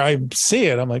whenever I see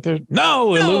it, I'm like, there's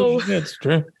no illusion. It's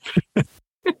true.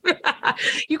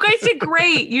 You guys did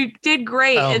great. You did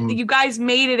great. You guys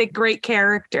made it a great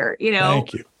character, you know.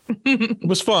 Thank you. It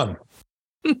was fun.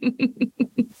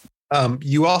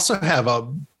 You also have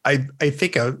I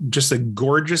think just a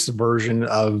gorgeous version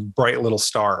of Bright Little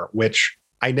Star, which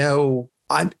I know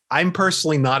I'm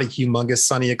personally not a humongous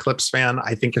Sonny Eclipse fan.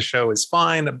 I think the show is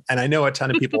fine, and I know a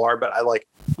ton of people are, but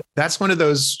that's one of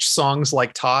those songs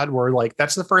like Todd, where like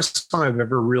that's the first time I've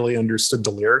ever really understood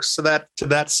the lyrics to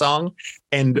that song,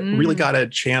 and really got a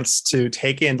chance to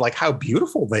take in like how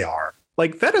beautiful they are.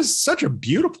 Like that is such a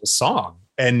beautiful song,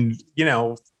 and you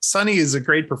know, Sonny is a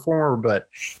great performer, but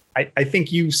I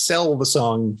think you sell the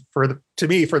song to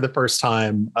me for the first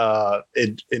time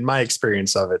in my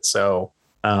experience of it. So.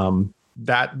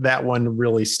 That one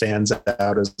really stands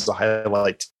out as a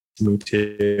highlight to me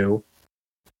too.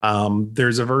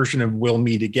 There's a version of We'll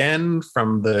Meet Again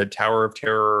from the Tower of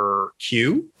Terror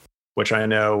Q, which I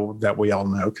know that we all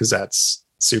know because that's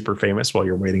super famous while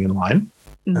you're waiting in line.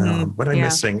 What am I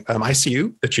missing?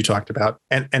 ICU that you talked about.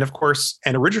 And of course,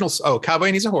 an original, Cowboy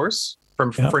Needs a Horse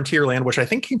from Frontierland, which I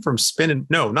think came from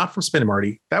not from Spin and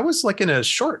Marty. That was like in a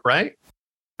short, right?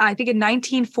 I think in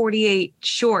 1948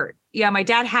 short. Yeah, my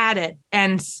dad had it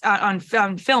and on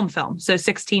film, so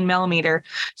 16 millimeter.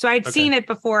 So I'd seen it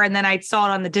before, and then I saw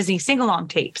it on the Disney sing-along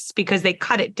tapes because they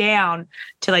cut it down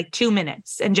to like 2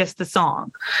 minutes and just the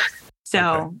song.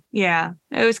 So yeah,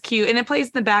 it was cute, and it plays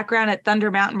in the background at Thunder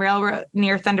Mountain Railroad,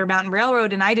 near Thunder Mountain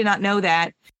Railroad, and I did not know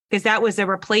that because that was a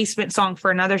replacement song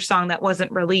for another song that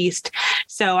wasn't released.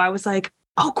 So I was like,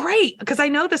 oh, great, because I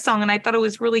know the song and I thought it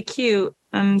was really cute.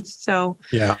 And so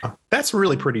yeah, that's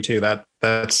really pretty too.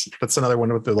 That's another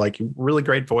one with the like really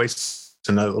great voice,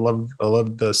 and I love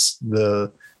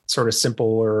the sort of simple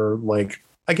or like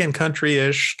again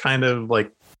country-ish kind of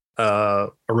like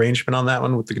arrangement on that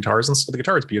one with the guitars and stuff. The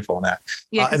guitar is beautiful on that.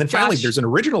 Yeah, and then finally there's an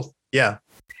original. Yeah.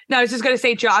 No, I was just going to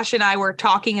say, Josh and I were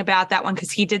talking about that one because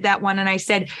he did that one. And I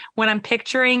said, what I'm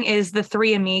picturing is the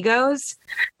Three Amigos,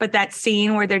 but that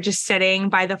scene where they're just sitting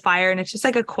by the fire and it's just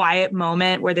like a quiet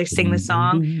moment where they sing the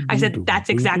song. I said, that's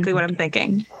exactly what I'm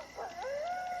thinking.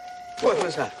 What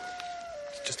was that?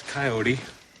 It's just a coyote.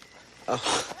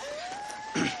 Oh.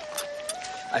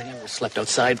 I never slept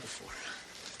outside before.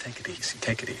 Take it easy.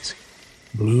 Take it easy.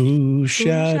 Blue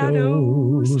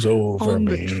shadows over on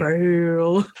me. The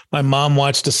trail. My mom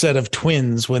watched a set of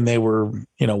twins when they were,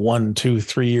 1, 2,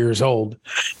 3 years old.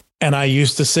 And I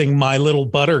used to sing My Little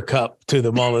Buttercup to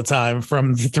them all the time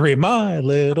from the three. My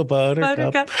little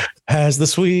buttercup has the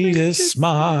sweetest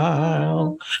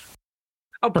smile.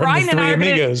 Oh, Brian and I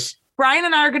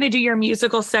are going to do your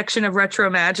musical section of Retro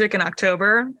Magic in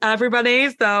October.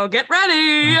 Everybody, so get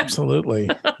ready. Absolutely.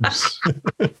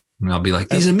 And I'll be like,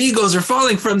 these amigos are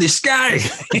falling from the sky.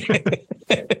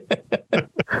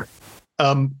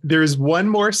 There's one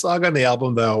more song on the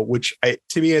album, though, which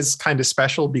to me is kind of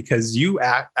special because you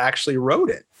actually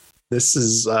wrote it. This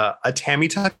is a Tammy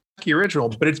Tucky original,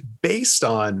 but it's based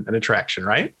on an attraction,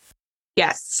 right?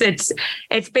 Yes,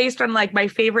 it's based on like my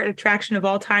favorite attraction of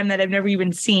all time that I've never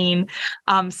even seen,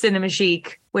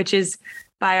 Cinemagique, which is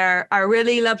by our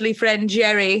really lovely friend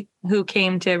Jerry, who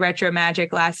came to Retro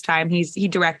Magic last time. He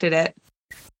directed it.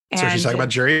 So she's talking about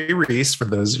Jerry Reese, for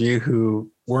those of you who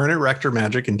weren't at Retro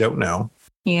Magic and don't know.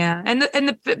 Yeah.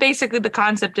 And basically the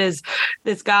concept is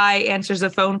this guy answers a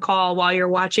phone call while you're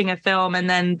watching a film, and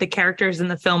then the characters in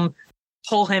the film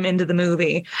pull him into the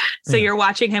movie. So you're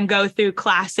watching him go through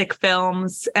classic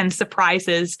films and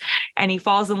surprises, and he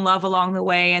falls in love along the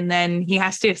way, and then he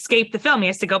has to escape the film. He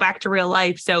has to go back to real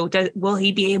life. So will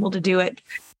he be able to do it?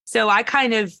 So I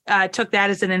kind of took that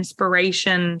as an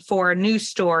inspiration for a new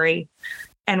story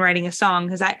and writing a song,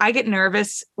 because I get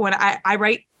nervous when I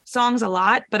write songs a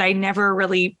lot, but I never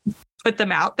really put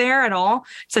them out there at all.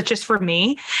 So just for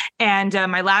me. And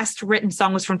my last written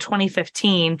song was from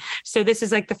 2015. So this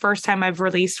is like the first time I've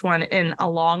released one in a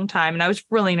long time. And I was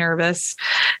really nervous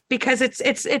because it's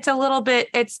a little bit,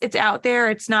 it's out there.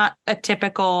 It's not a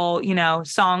typical,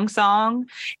 song,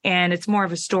 and it's more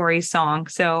of a story song.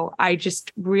 So I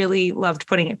just really loved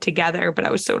putting it together, but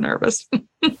I was so nervous.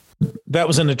 That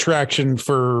was an attraction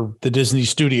for the Disney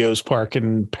Studios park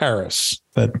in Paris.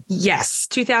 Yes,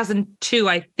 2002,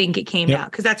 I think it came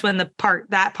out, because that's when that part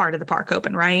of the park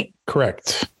opened, right?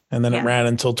 Correct. And then it ran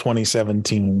until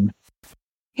 2017.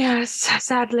 Yes,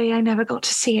 sadly, I never got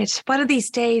to see it. One of these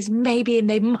days, maybe, and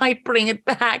they might bring it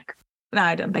back. No,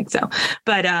 I don't think so.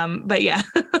 But yeah.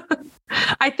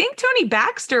 I think Tony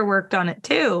Baxter worked on it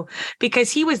too,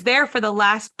 because he was there for the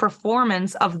last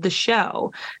performance of the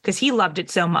show because he loved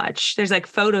it so much. There's like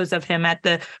photos of him at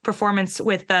the performance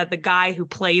with the guy who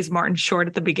plays Martin Short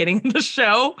at the beginning of the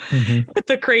show with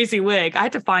the crazy wig. I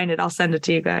had to find it. I'll send it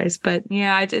to you guys. But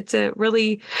yeah, it's a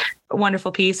really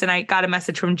wonderful piece. And I got a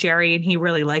message from Jerry and he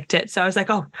really liked it. So I was like,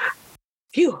 oh,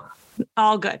 phew,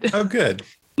 all good. Oh, good.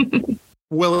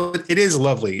 Well, it is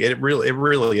lovely. It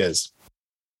really is.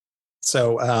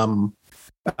 So,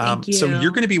 so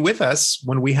you're going to be with us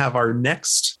when we have our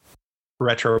next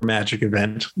Retro Magic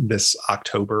event this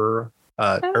October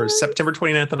or September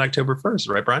 29th and October 1st,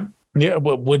 right, Brian? Yeah,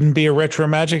 well, wouldn't be a Retro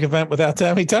Magic event without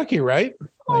Tammy Tucky, right?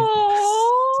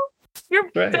 You're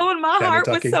filling my heart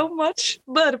with so much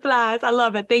butterflies. I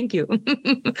love it. Thank you.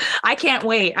 I can't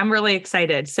wait. I'm really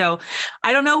excited. So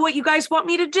I don't know what you guys want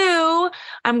me to do.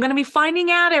 I'm going to be finding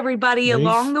out, everybody,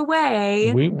 along the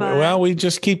way. We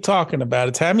just keep talking about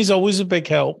it. Tammy's always a big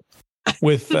help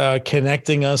with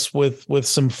connecting us with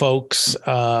some folks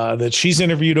that she's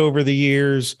interviewed over the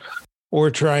years, or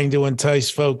trying to entice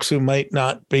folks who might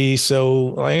not be.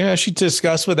 So she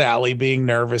discussed with Allie being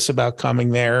nervous about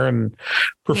coming there and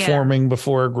performing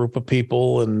before a group of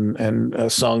people and a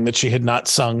song that she had not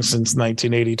sung since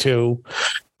 1982.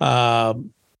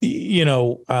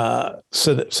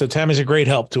 So Tammy's a great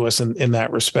help to us in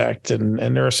that respect. And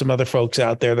there are some other folks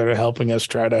out there that are helping us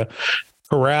try to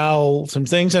corral some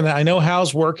things. And I know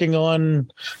Hal's working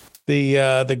on the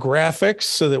graphics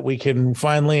so that we can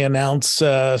finally announce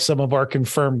some of our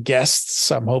confirmed guests.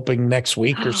 I'm hoping next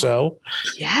week or so.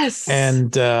 Yes.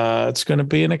 And it's going to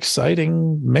be an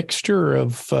exciting mixture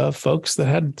of folks that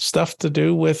had stuff to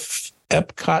do with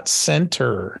Epcot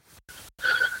Center.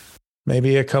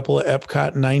 Maybe a couple of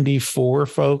Epcot 94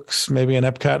 folks, maybe an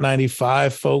Epcot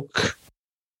 95 folk.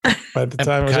 By the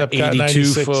time it was Epcot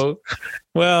 96. Folk.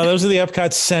 Well, those are the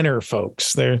Epcot Center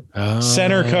folks. Their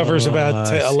Center covers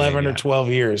about 11 or 12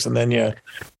 years. And then you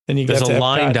there's a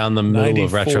line down the middle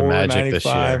of Retro Magic this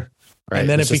year. Right? And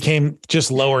then it became just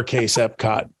lowercase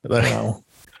Epcot.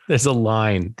 There's a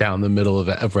line down the middle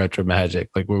of Retro Magic,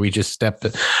 like where we just step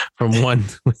from one,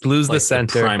 lose like the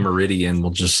center. The Prime Meridian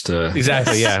will just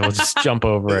exactly, yeah, we'll just jump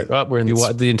over it. We're in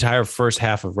the entire first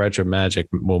half of Retro Magic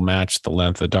will match the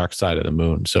length of Dark Side of the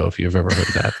Moon. So if you've ever heard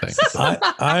that thing,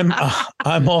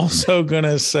 I'm also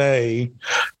gonna say,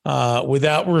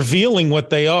 without revealing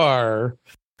what they are,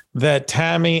 that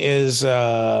Tammy is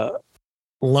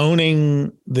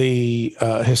loaning the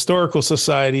Historical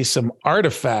Society some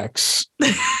artifacts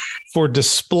for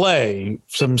display,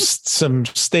 some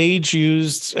stage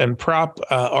used and prop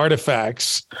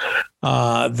artifacts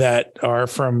that are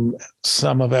from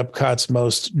some of Epcot's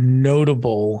most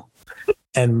notable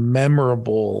and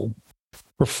memorable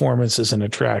performances and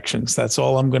attractions. That's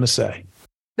all I'm going to say.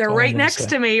 They're right next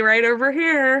to me, right over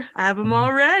here. I have them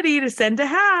all ready to send to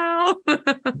Hal.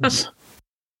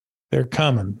 They're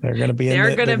coming. They're going to be.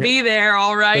 They're going to be there.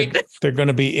 All right. They're going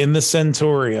to be in the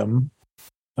Centurium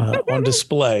on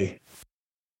display.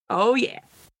 Oh yeah!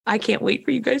 I can't wait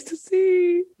for you guys to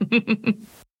see.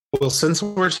 Well, since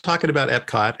we're talking about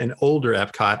Epcot and older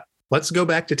Epcot, let's go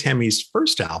back to Tammy's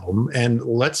first album and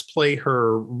let's play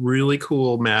her really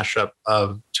cool mashup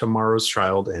of Tomorrow's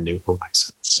Child and New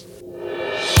Horizons.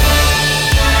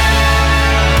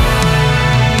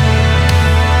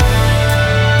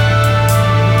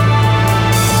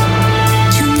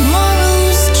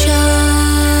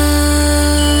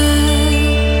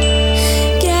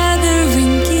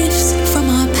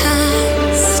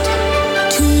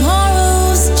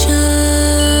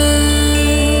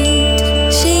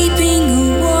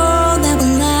 That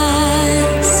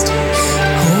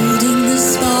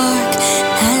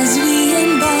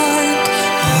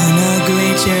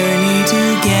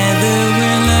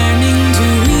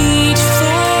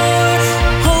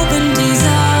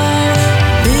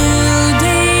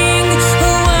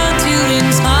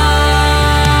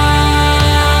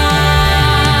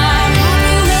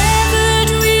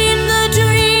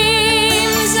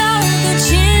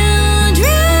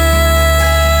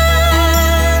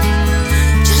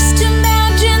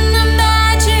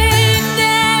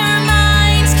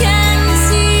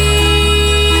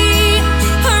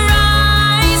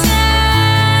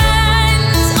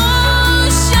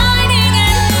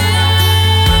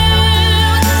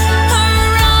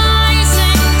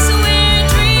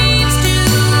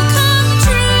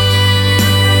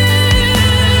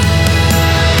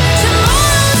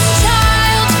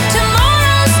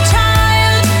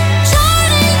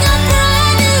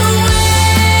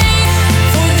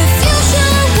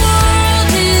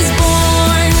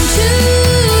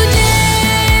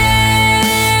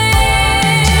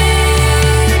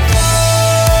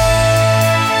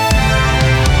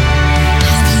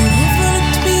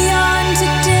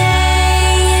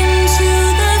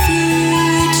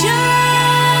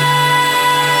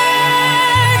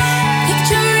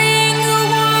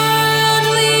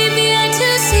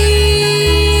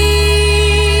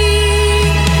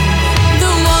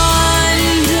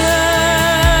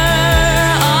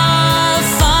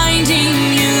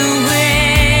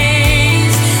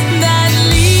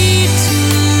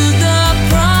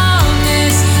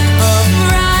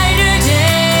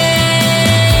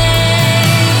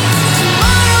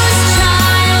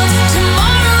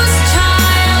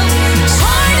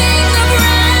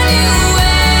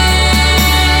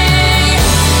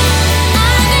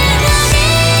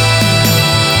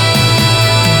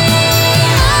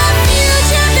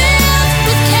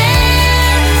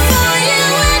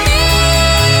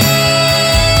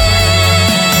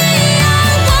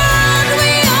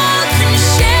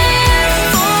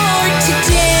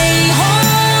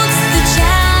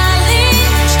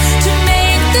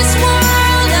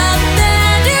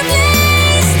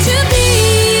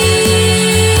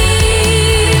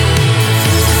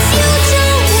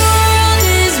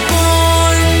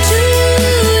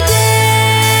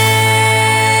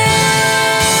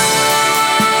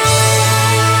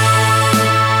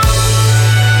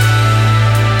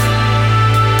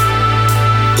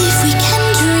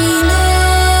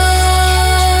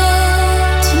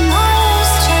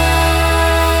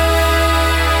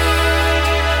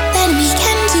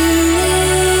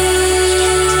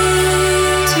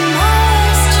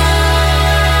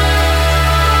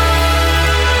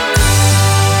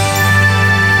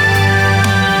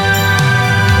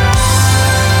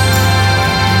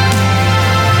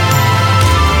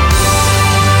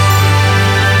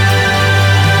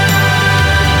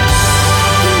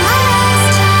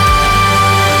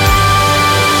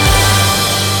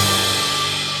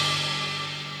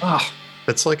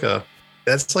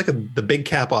That's like the big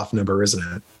cap off number,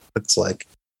 isn't it? It's like,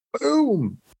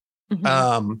 boom.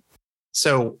 Mm-hmm.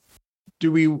 So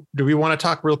do we want to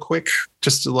talk real quick,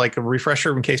 just to like a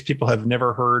refresher in case people have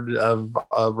never heard of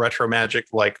Retro Magic,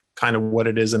 like kind of what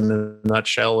it is in a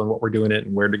nutshell and what we're doing it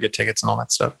and where to get tickets and all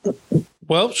that stuff?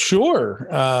 Well, sure.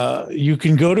 You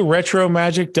can go to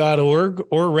retromagic.org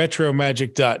or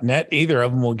retromagic.net. Either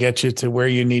of them will get you to where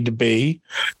you need to be.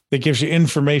 That gives you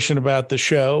information about the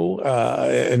show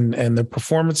and the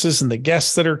performances and the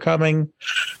guests that are coming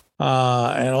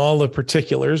and all the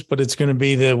particulars. But it's going to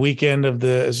be the weekend of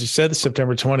as you said, the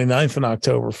September 29th and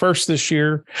October 1st this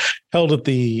year, held at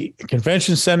the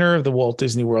Convention Center of the Walt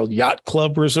Disney World Yacht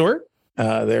Club Resort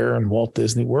there in Walt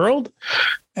Disney World.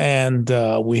 And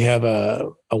we have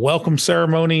a welcome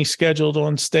ceremony scheduled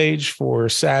on stage for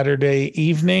Saturday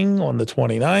evening on the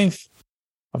 29th.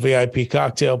 A VIP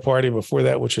cocktail party before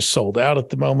that, which is sold out at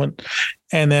the moment.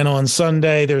 And then on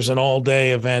Sunday, there's an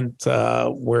all-day event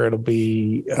where it'll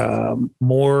be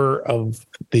more of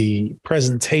the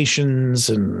presentations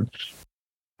and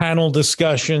panel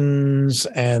discussions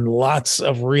and lots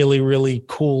of really, really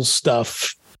cool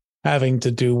stuff having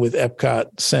to do with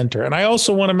Epcot Center. And I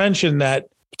also want to mention that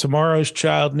Tomorrow's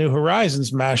Child, New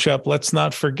Horizons mashup. Let's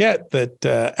not forget that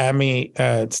Tammy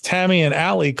and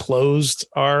Allie closed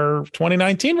our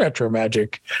 2019 Retro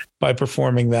Magic by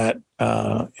performing that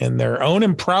in their own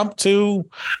impromptu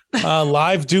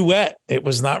live duet. It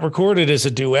was not recorded as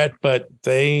a duet, but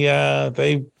they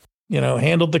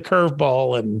handled the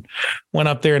curveball and went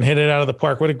up there and hit it out of the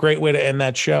park. What a great way to end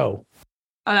that show.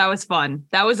 Oh, that was fun.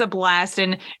 That was a blast.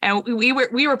 And we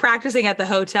were practicing at the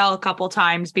hotel a couple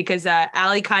times because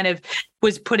Allie kind of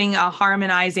was putting a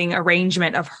harmonizing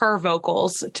arrangement of her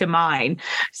vocals to mine.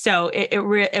 So it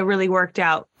really worked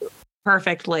out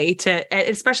perfectly,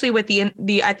 especially with the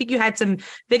I think you had some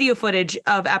video footage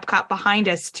of Epcot behind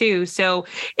us too. So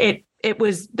it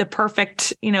was the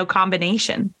perfect,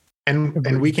 combination.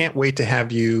 And we can't wait to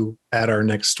have you at our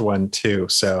next one too.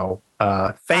 So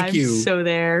thank you. So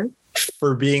there.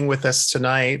 For being with us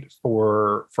tonight,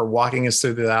 for walking us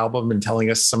through the album and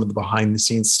telling us some of the behind the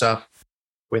scenes stuff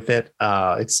with it.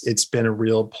 It's been a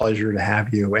real pleasure to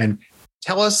have you, and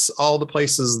tell us all the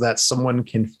places that someone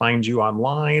can find you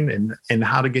online and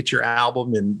how to get your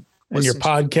album and your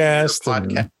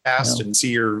podcast and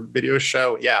see your video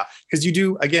show. Yeah. Cause you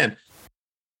do, again,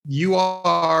 you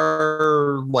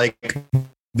are like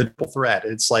the triple threat.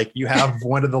 It's like you have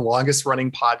one of the longest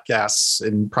running podcasts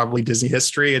in probably Disney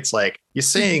history. It's like you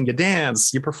sing, you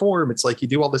dance, you perform. It's like you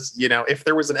do all this, if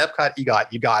there was an Epcot,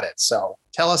 you got it. So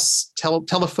tell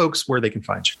the folks where they can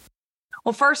find you.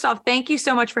 Well, first off, thank you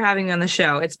so much for having me on the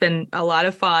show. It's been a lot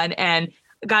of fun, and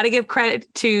got to give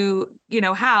credit to,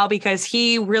 Hal, because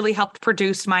he really helped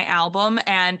produce my album,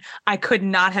 and I could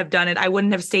not have done it. I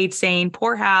wouldn't have stayed sane.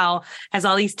 Poor Hal has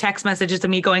all these text messages to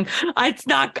me going,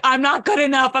 I'm not good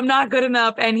enough. I'm not good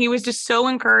enough. And he was just so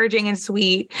encouraging and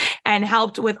sweet and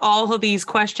helped with all of these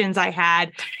questions I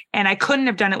had. And I couldn't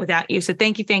have done it without you. So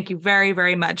thank you very,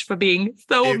 very much for being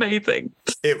so amazing.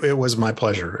 It was my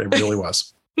pleasure. It really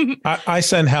was. I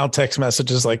send Hal text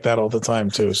messages like that all the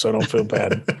time too, so don't feel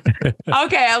bad.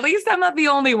 Okay, at least I'm not the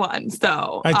only one.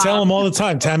 So I tell him all the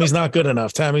time, Tammy's not good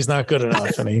enough. Tammy's not good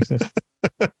enough, and he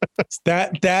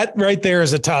that right there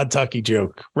is a Todd Tucky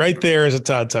joke. Right there is a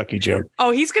Todd Tucky joke. Oh,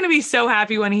 he's gonna be so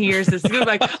happy when he hears this. He's gonna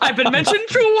be like, I've been mentioned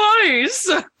twice.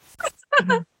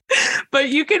 But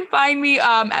you can find me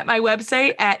at my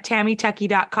website at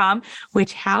tammytucky.com,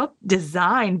 which Hal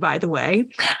designed, by the way.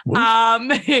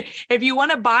 If you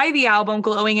want to buy the album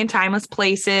Glowing in Timeless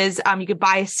Places, you could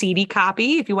buy a CD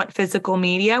copy if you want physical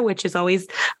media, which is always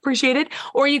appreciated,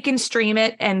 or you can stream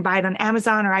it and buy it on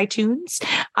Amazon or iTunes.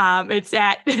 It's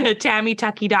at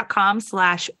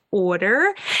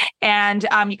tammytucky.com/order. And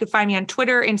you can find me on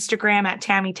Twitter, Instagram at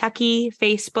Tammy Tucky,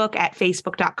 Facebook at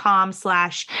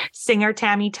facebook.com/singer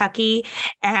Tammy Tucky.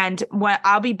 And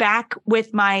I'll be back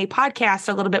with my podcast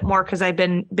a little bit more because I've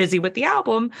been busy with the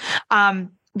album.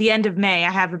 The end of May,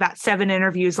 I have about 7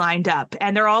 interviews lined up,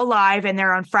 and they're all live, and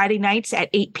they're on Friday nights at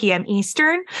 8 p.m.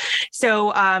 Eastern.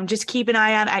 So just keep an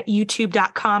eye out at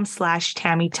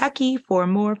youtube.com/Tammy Tucky for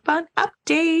more fun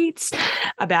updates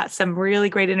about some really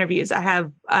great interviews. I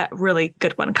have a really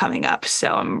good one coming up,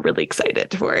 so I'm really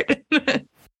excited for it.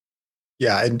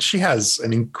 Yeah, and she has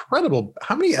an incredible.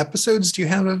 How many episodes do you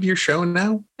have of your show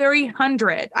now?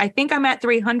 300. I think I'm at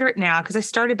 300 now because I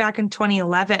started back in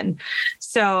 2011.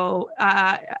 So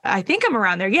I think I'm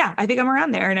around there. Yeah, I think I'm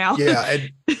around there now. Yeah,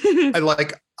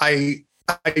 I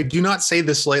do not say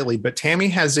this lightly, but Tammy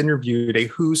has interviewed a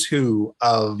who's who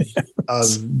of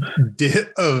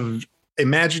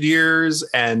Imagineers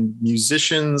and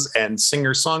musicians and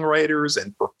singer-songwriters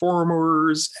and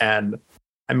performers, and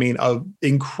I mean, an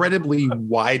incredibly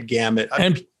wide gamut.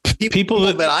 And people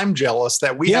that I'm jealous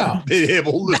that we haven't been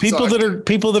able to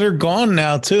people that are gone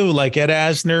now too, like Ed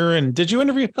Asner. And did you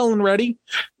interview Helen Reddy?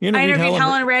 I interviewed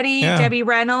Helen Reddy, Debbie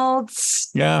Reynolds,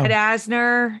 Ed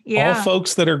Asner. Yeah, all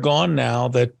folks that are gone now.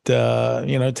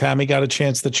 That Tammy got a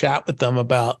chance to chat with them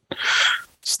about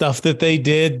stuff that they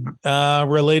did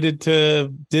related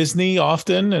to Disney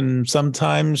often, and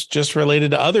sometimes just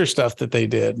related to other stuff that they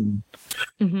did. And,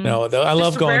 I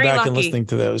love going back and listening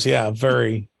to those. Yeah,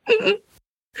 very.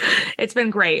 It's been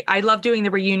great. I love doing the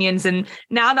reunions, and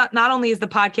now not only is the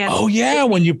podcast. Oh yeah,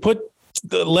 when you put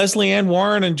Leslie Ann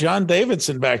Warren and John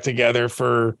Davidson back together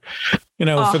for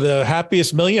the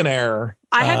Happiest Millionaire.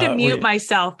 I had to mute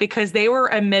myself because they were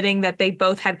admitting that they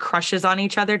both had crushes on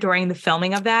each other during the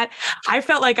filming of that. I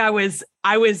felt like I was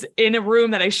in a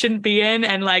room that I shouldn't be in,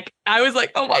 and I was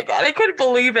like, oh my God, I couldn't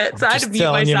believe it. So I had to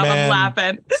mute myself. I'm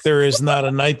laughing. There is not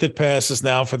a night that passes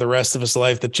now for the rest of his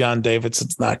life that John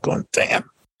Davidson's not going, damn.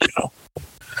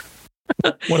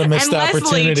 What a missed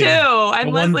opportunity.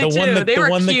 And Leslie too. They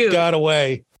were cute. That got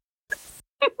away.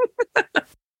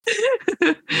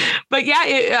 But yeah,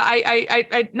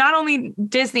 I not only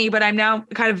Disney, but I'm now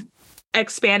kind of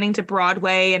expanding to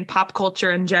Broadway and pop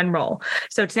culture in general.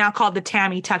 So it's now called the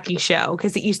Tammy Tucky Show,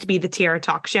 because it used to be the Tiara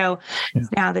Talk Show.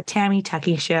 It's now the Tammy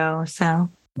Tucky Show.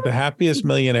 So The Happiest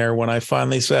Millionaire, when I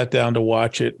finally sat down to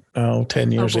watch it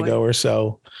 10 years ago or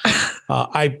so,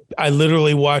 I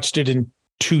literally watched it in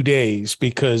 2 days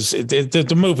because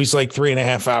the movie's like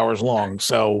 3.5 hours long.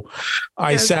 So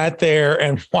I sat there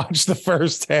and watched the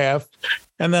first half,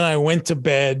 and then I went to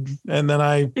bed, and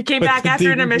then you came back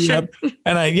after intermission.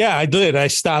 And I did. I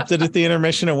stopped it at the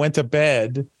intermission and went to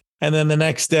bed. And then the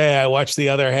next day I watched the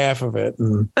other half of it.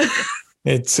 And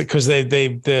it's because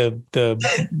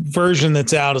the version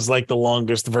that's out is like the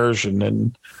longest version.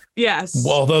 And yes,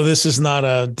 although this is not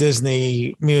a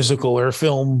Disney musical or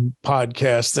film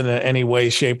podcast in any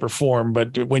way, shape, or form,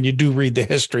 but when you do read the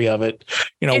history of it,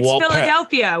 it's Walt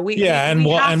Philadelphia.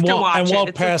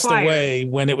 Walt passed away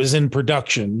when it was in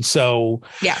production. So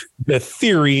the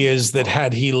theory is that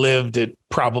had he lived, it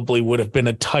probably would have been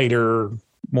a tighter,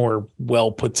 more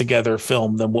well put together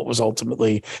film than what was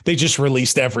ultimately. They just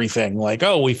released everything like,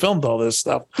 oh, we filmed all this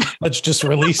stuff, let's just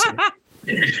release it.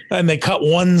 And they cut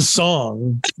one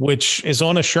song, which is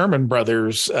on a Sherman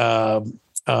Brothers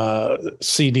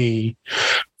CD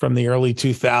from the early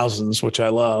 2000s, which I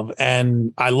love.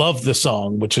 And I love the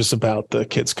song, which is about the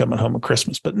kids coming home at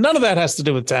Christmas. But none of that has to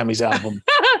do with Tammy's album.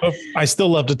 I still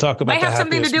love to talk about. Might have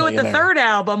something to do with the third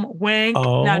album. Wink.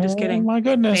 Oh, no, just kidding. My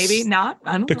goodness. Maybe not.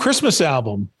 I don't know. Christmas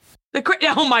album.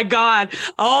 Oh my God.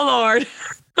 Oh Lord.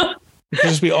 It could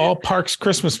just be all Parks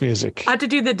Christmas music. I had to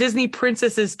do the Disney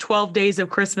Princess's 12 Days of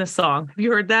Christmas song. Have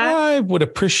you heard that? I would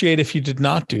appreciate if you did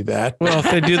not do that. Well, if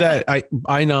they do that,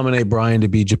 I nominate Brian to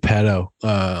be Geppetto.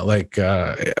 What's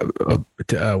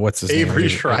his name? Avery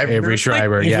Schreiber. Avery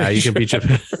Schreiber. Yeah, you can be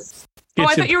Geppetto.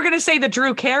 I thought you were going to say the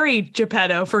Drew Carey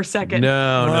Geppetto for a second.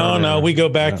 No. We go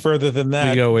back further than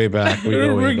that. We go way back.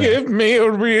 Give me a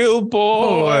real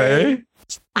boy.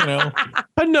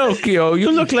 Pinocchio,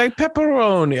 you look like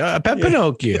pepperoni.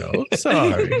 Pinocchio.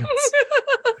 Sorry.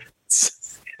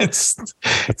 It's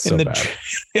so bad.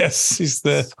 Yes, he's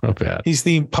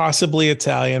the possibly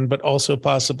Italian, but also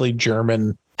possibly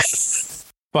German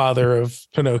father of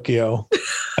Pinocchio.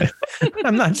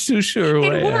 I'm not too sure.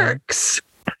 It works,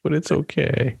 but it's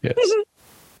okay. Yes.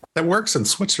 That works in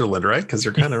Switzerland, right? Because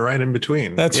they're kind of right in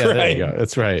between. That's right. There you go.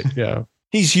 That's right. Yeah.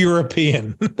 He's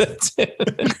European. That's it.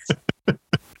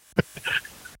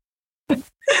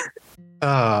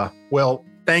 Well,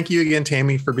 thank you again,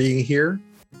 Tammy, for being here.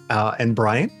 And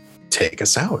Brian, take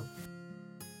us out.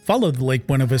 Follow the Lake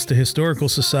Buena Vista Historical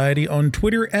Society on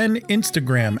Twitter and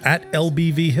Instagram at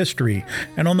LBV History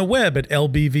and on the web at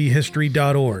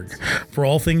lbvhistory.org. For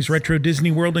all things Retro Disney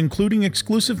World, including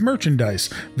exclusive merchandise,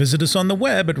 visit us on the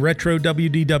web at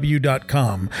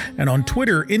retrowdw.com and on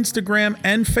Twitter, Instagram,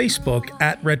 and Facebook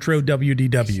at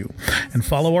RetroWDW. And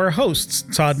follow our hosts,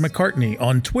 Todd McCartney,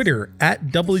 on Twitter at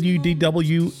WDWMS,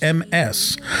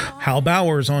 Hal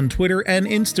Bowers on Twitter and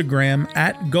Instagram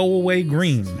at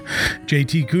GoAwayGreen,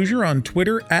 JT Cougar on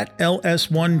Twitter at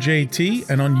LS1JT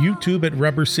and on YouTube at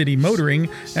Rubber City Motoring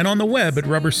and on the web at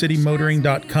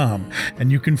rubbercitymotoring.com.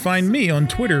 And you can find me on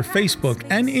Twitter, Facebook,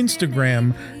 and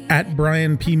Instagram at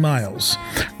Brian P. Miles.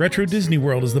 Retro Disney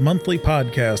World is the monthly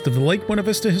podcast of the Lake Buena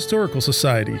Vista Historical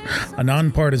Society, a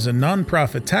nonpartisan,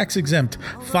 nonprofit, tax-exempt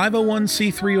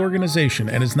 501c3 organization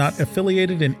and is not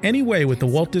affiliated in any way with the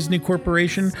Walt Disney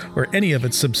Corporation or any of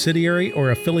its subsidiary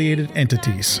or affiliated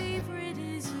entities.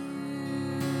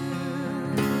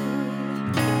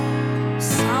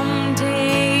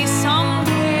 Someday,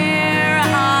 somewhere,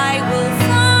 I will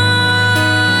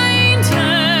find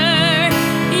her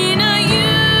in a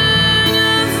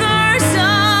universe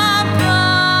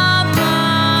above.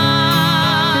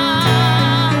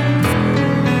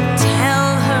 Tell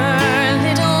her,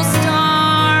 little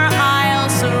star, I'll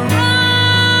surround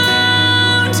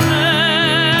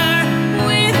her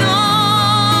with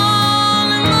all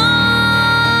my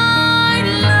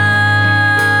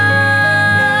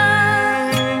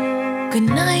love. Good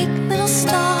night, little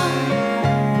star.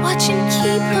 Watch and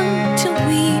keep her till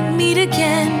we meet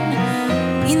again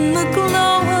in the glow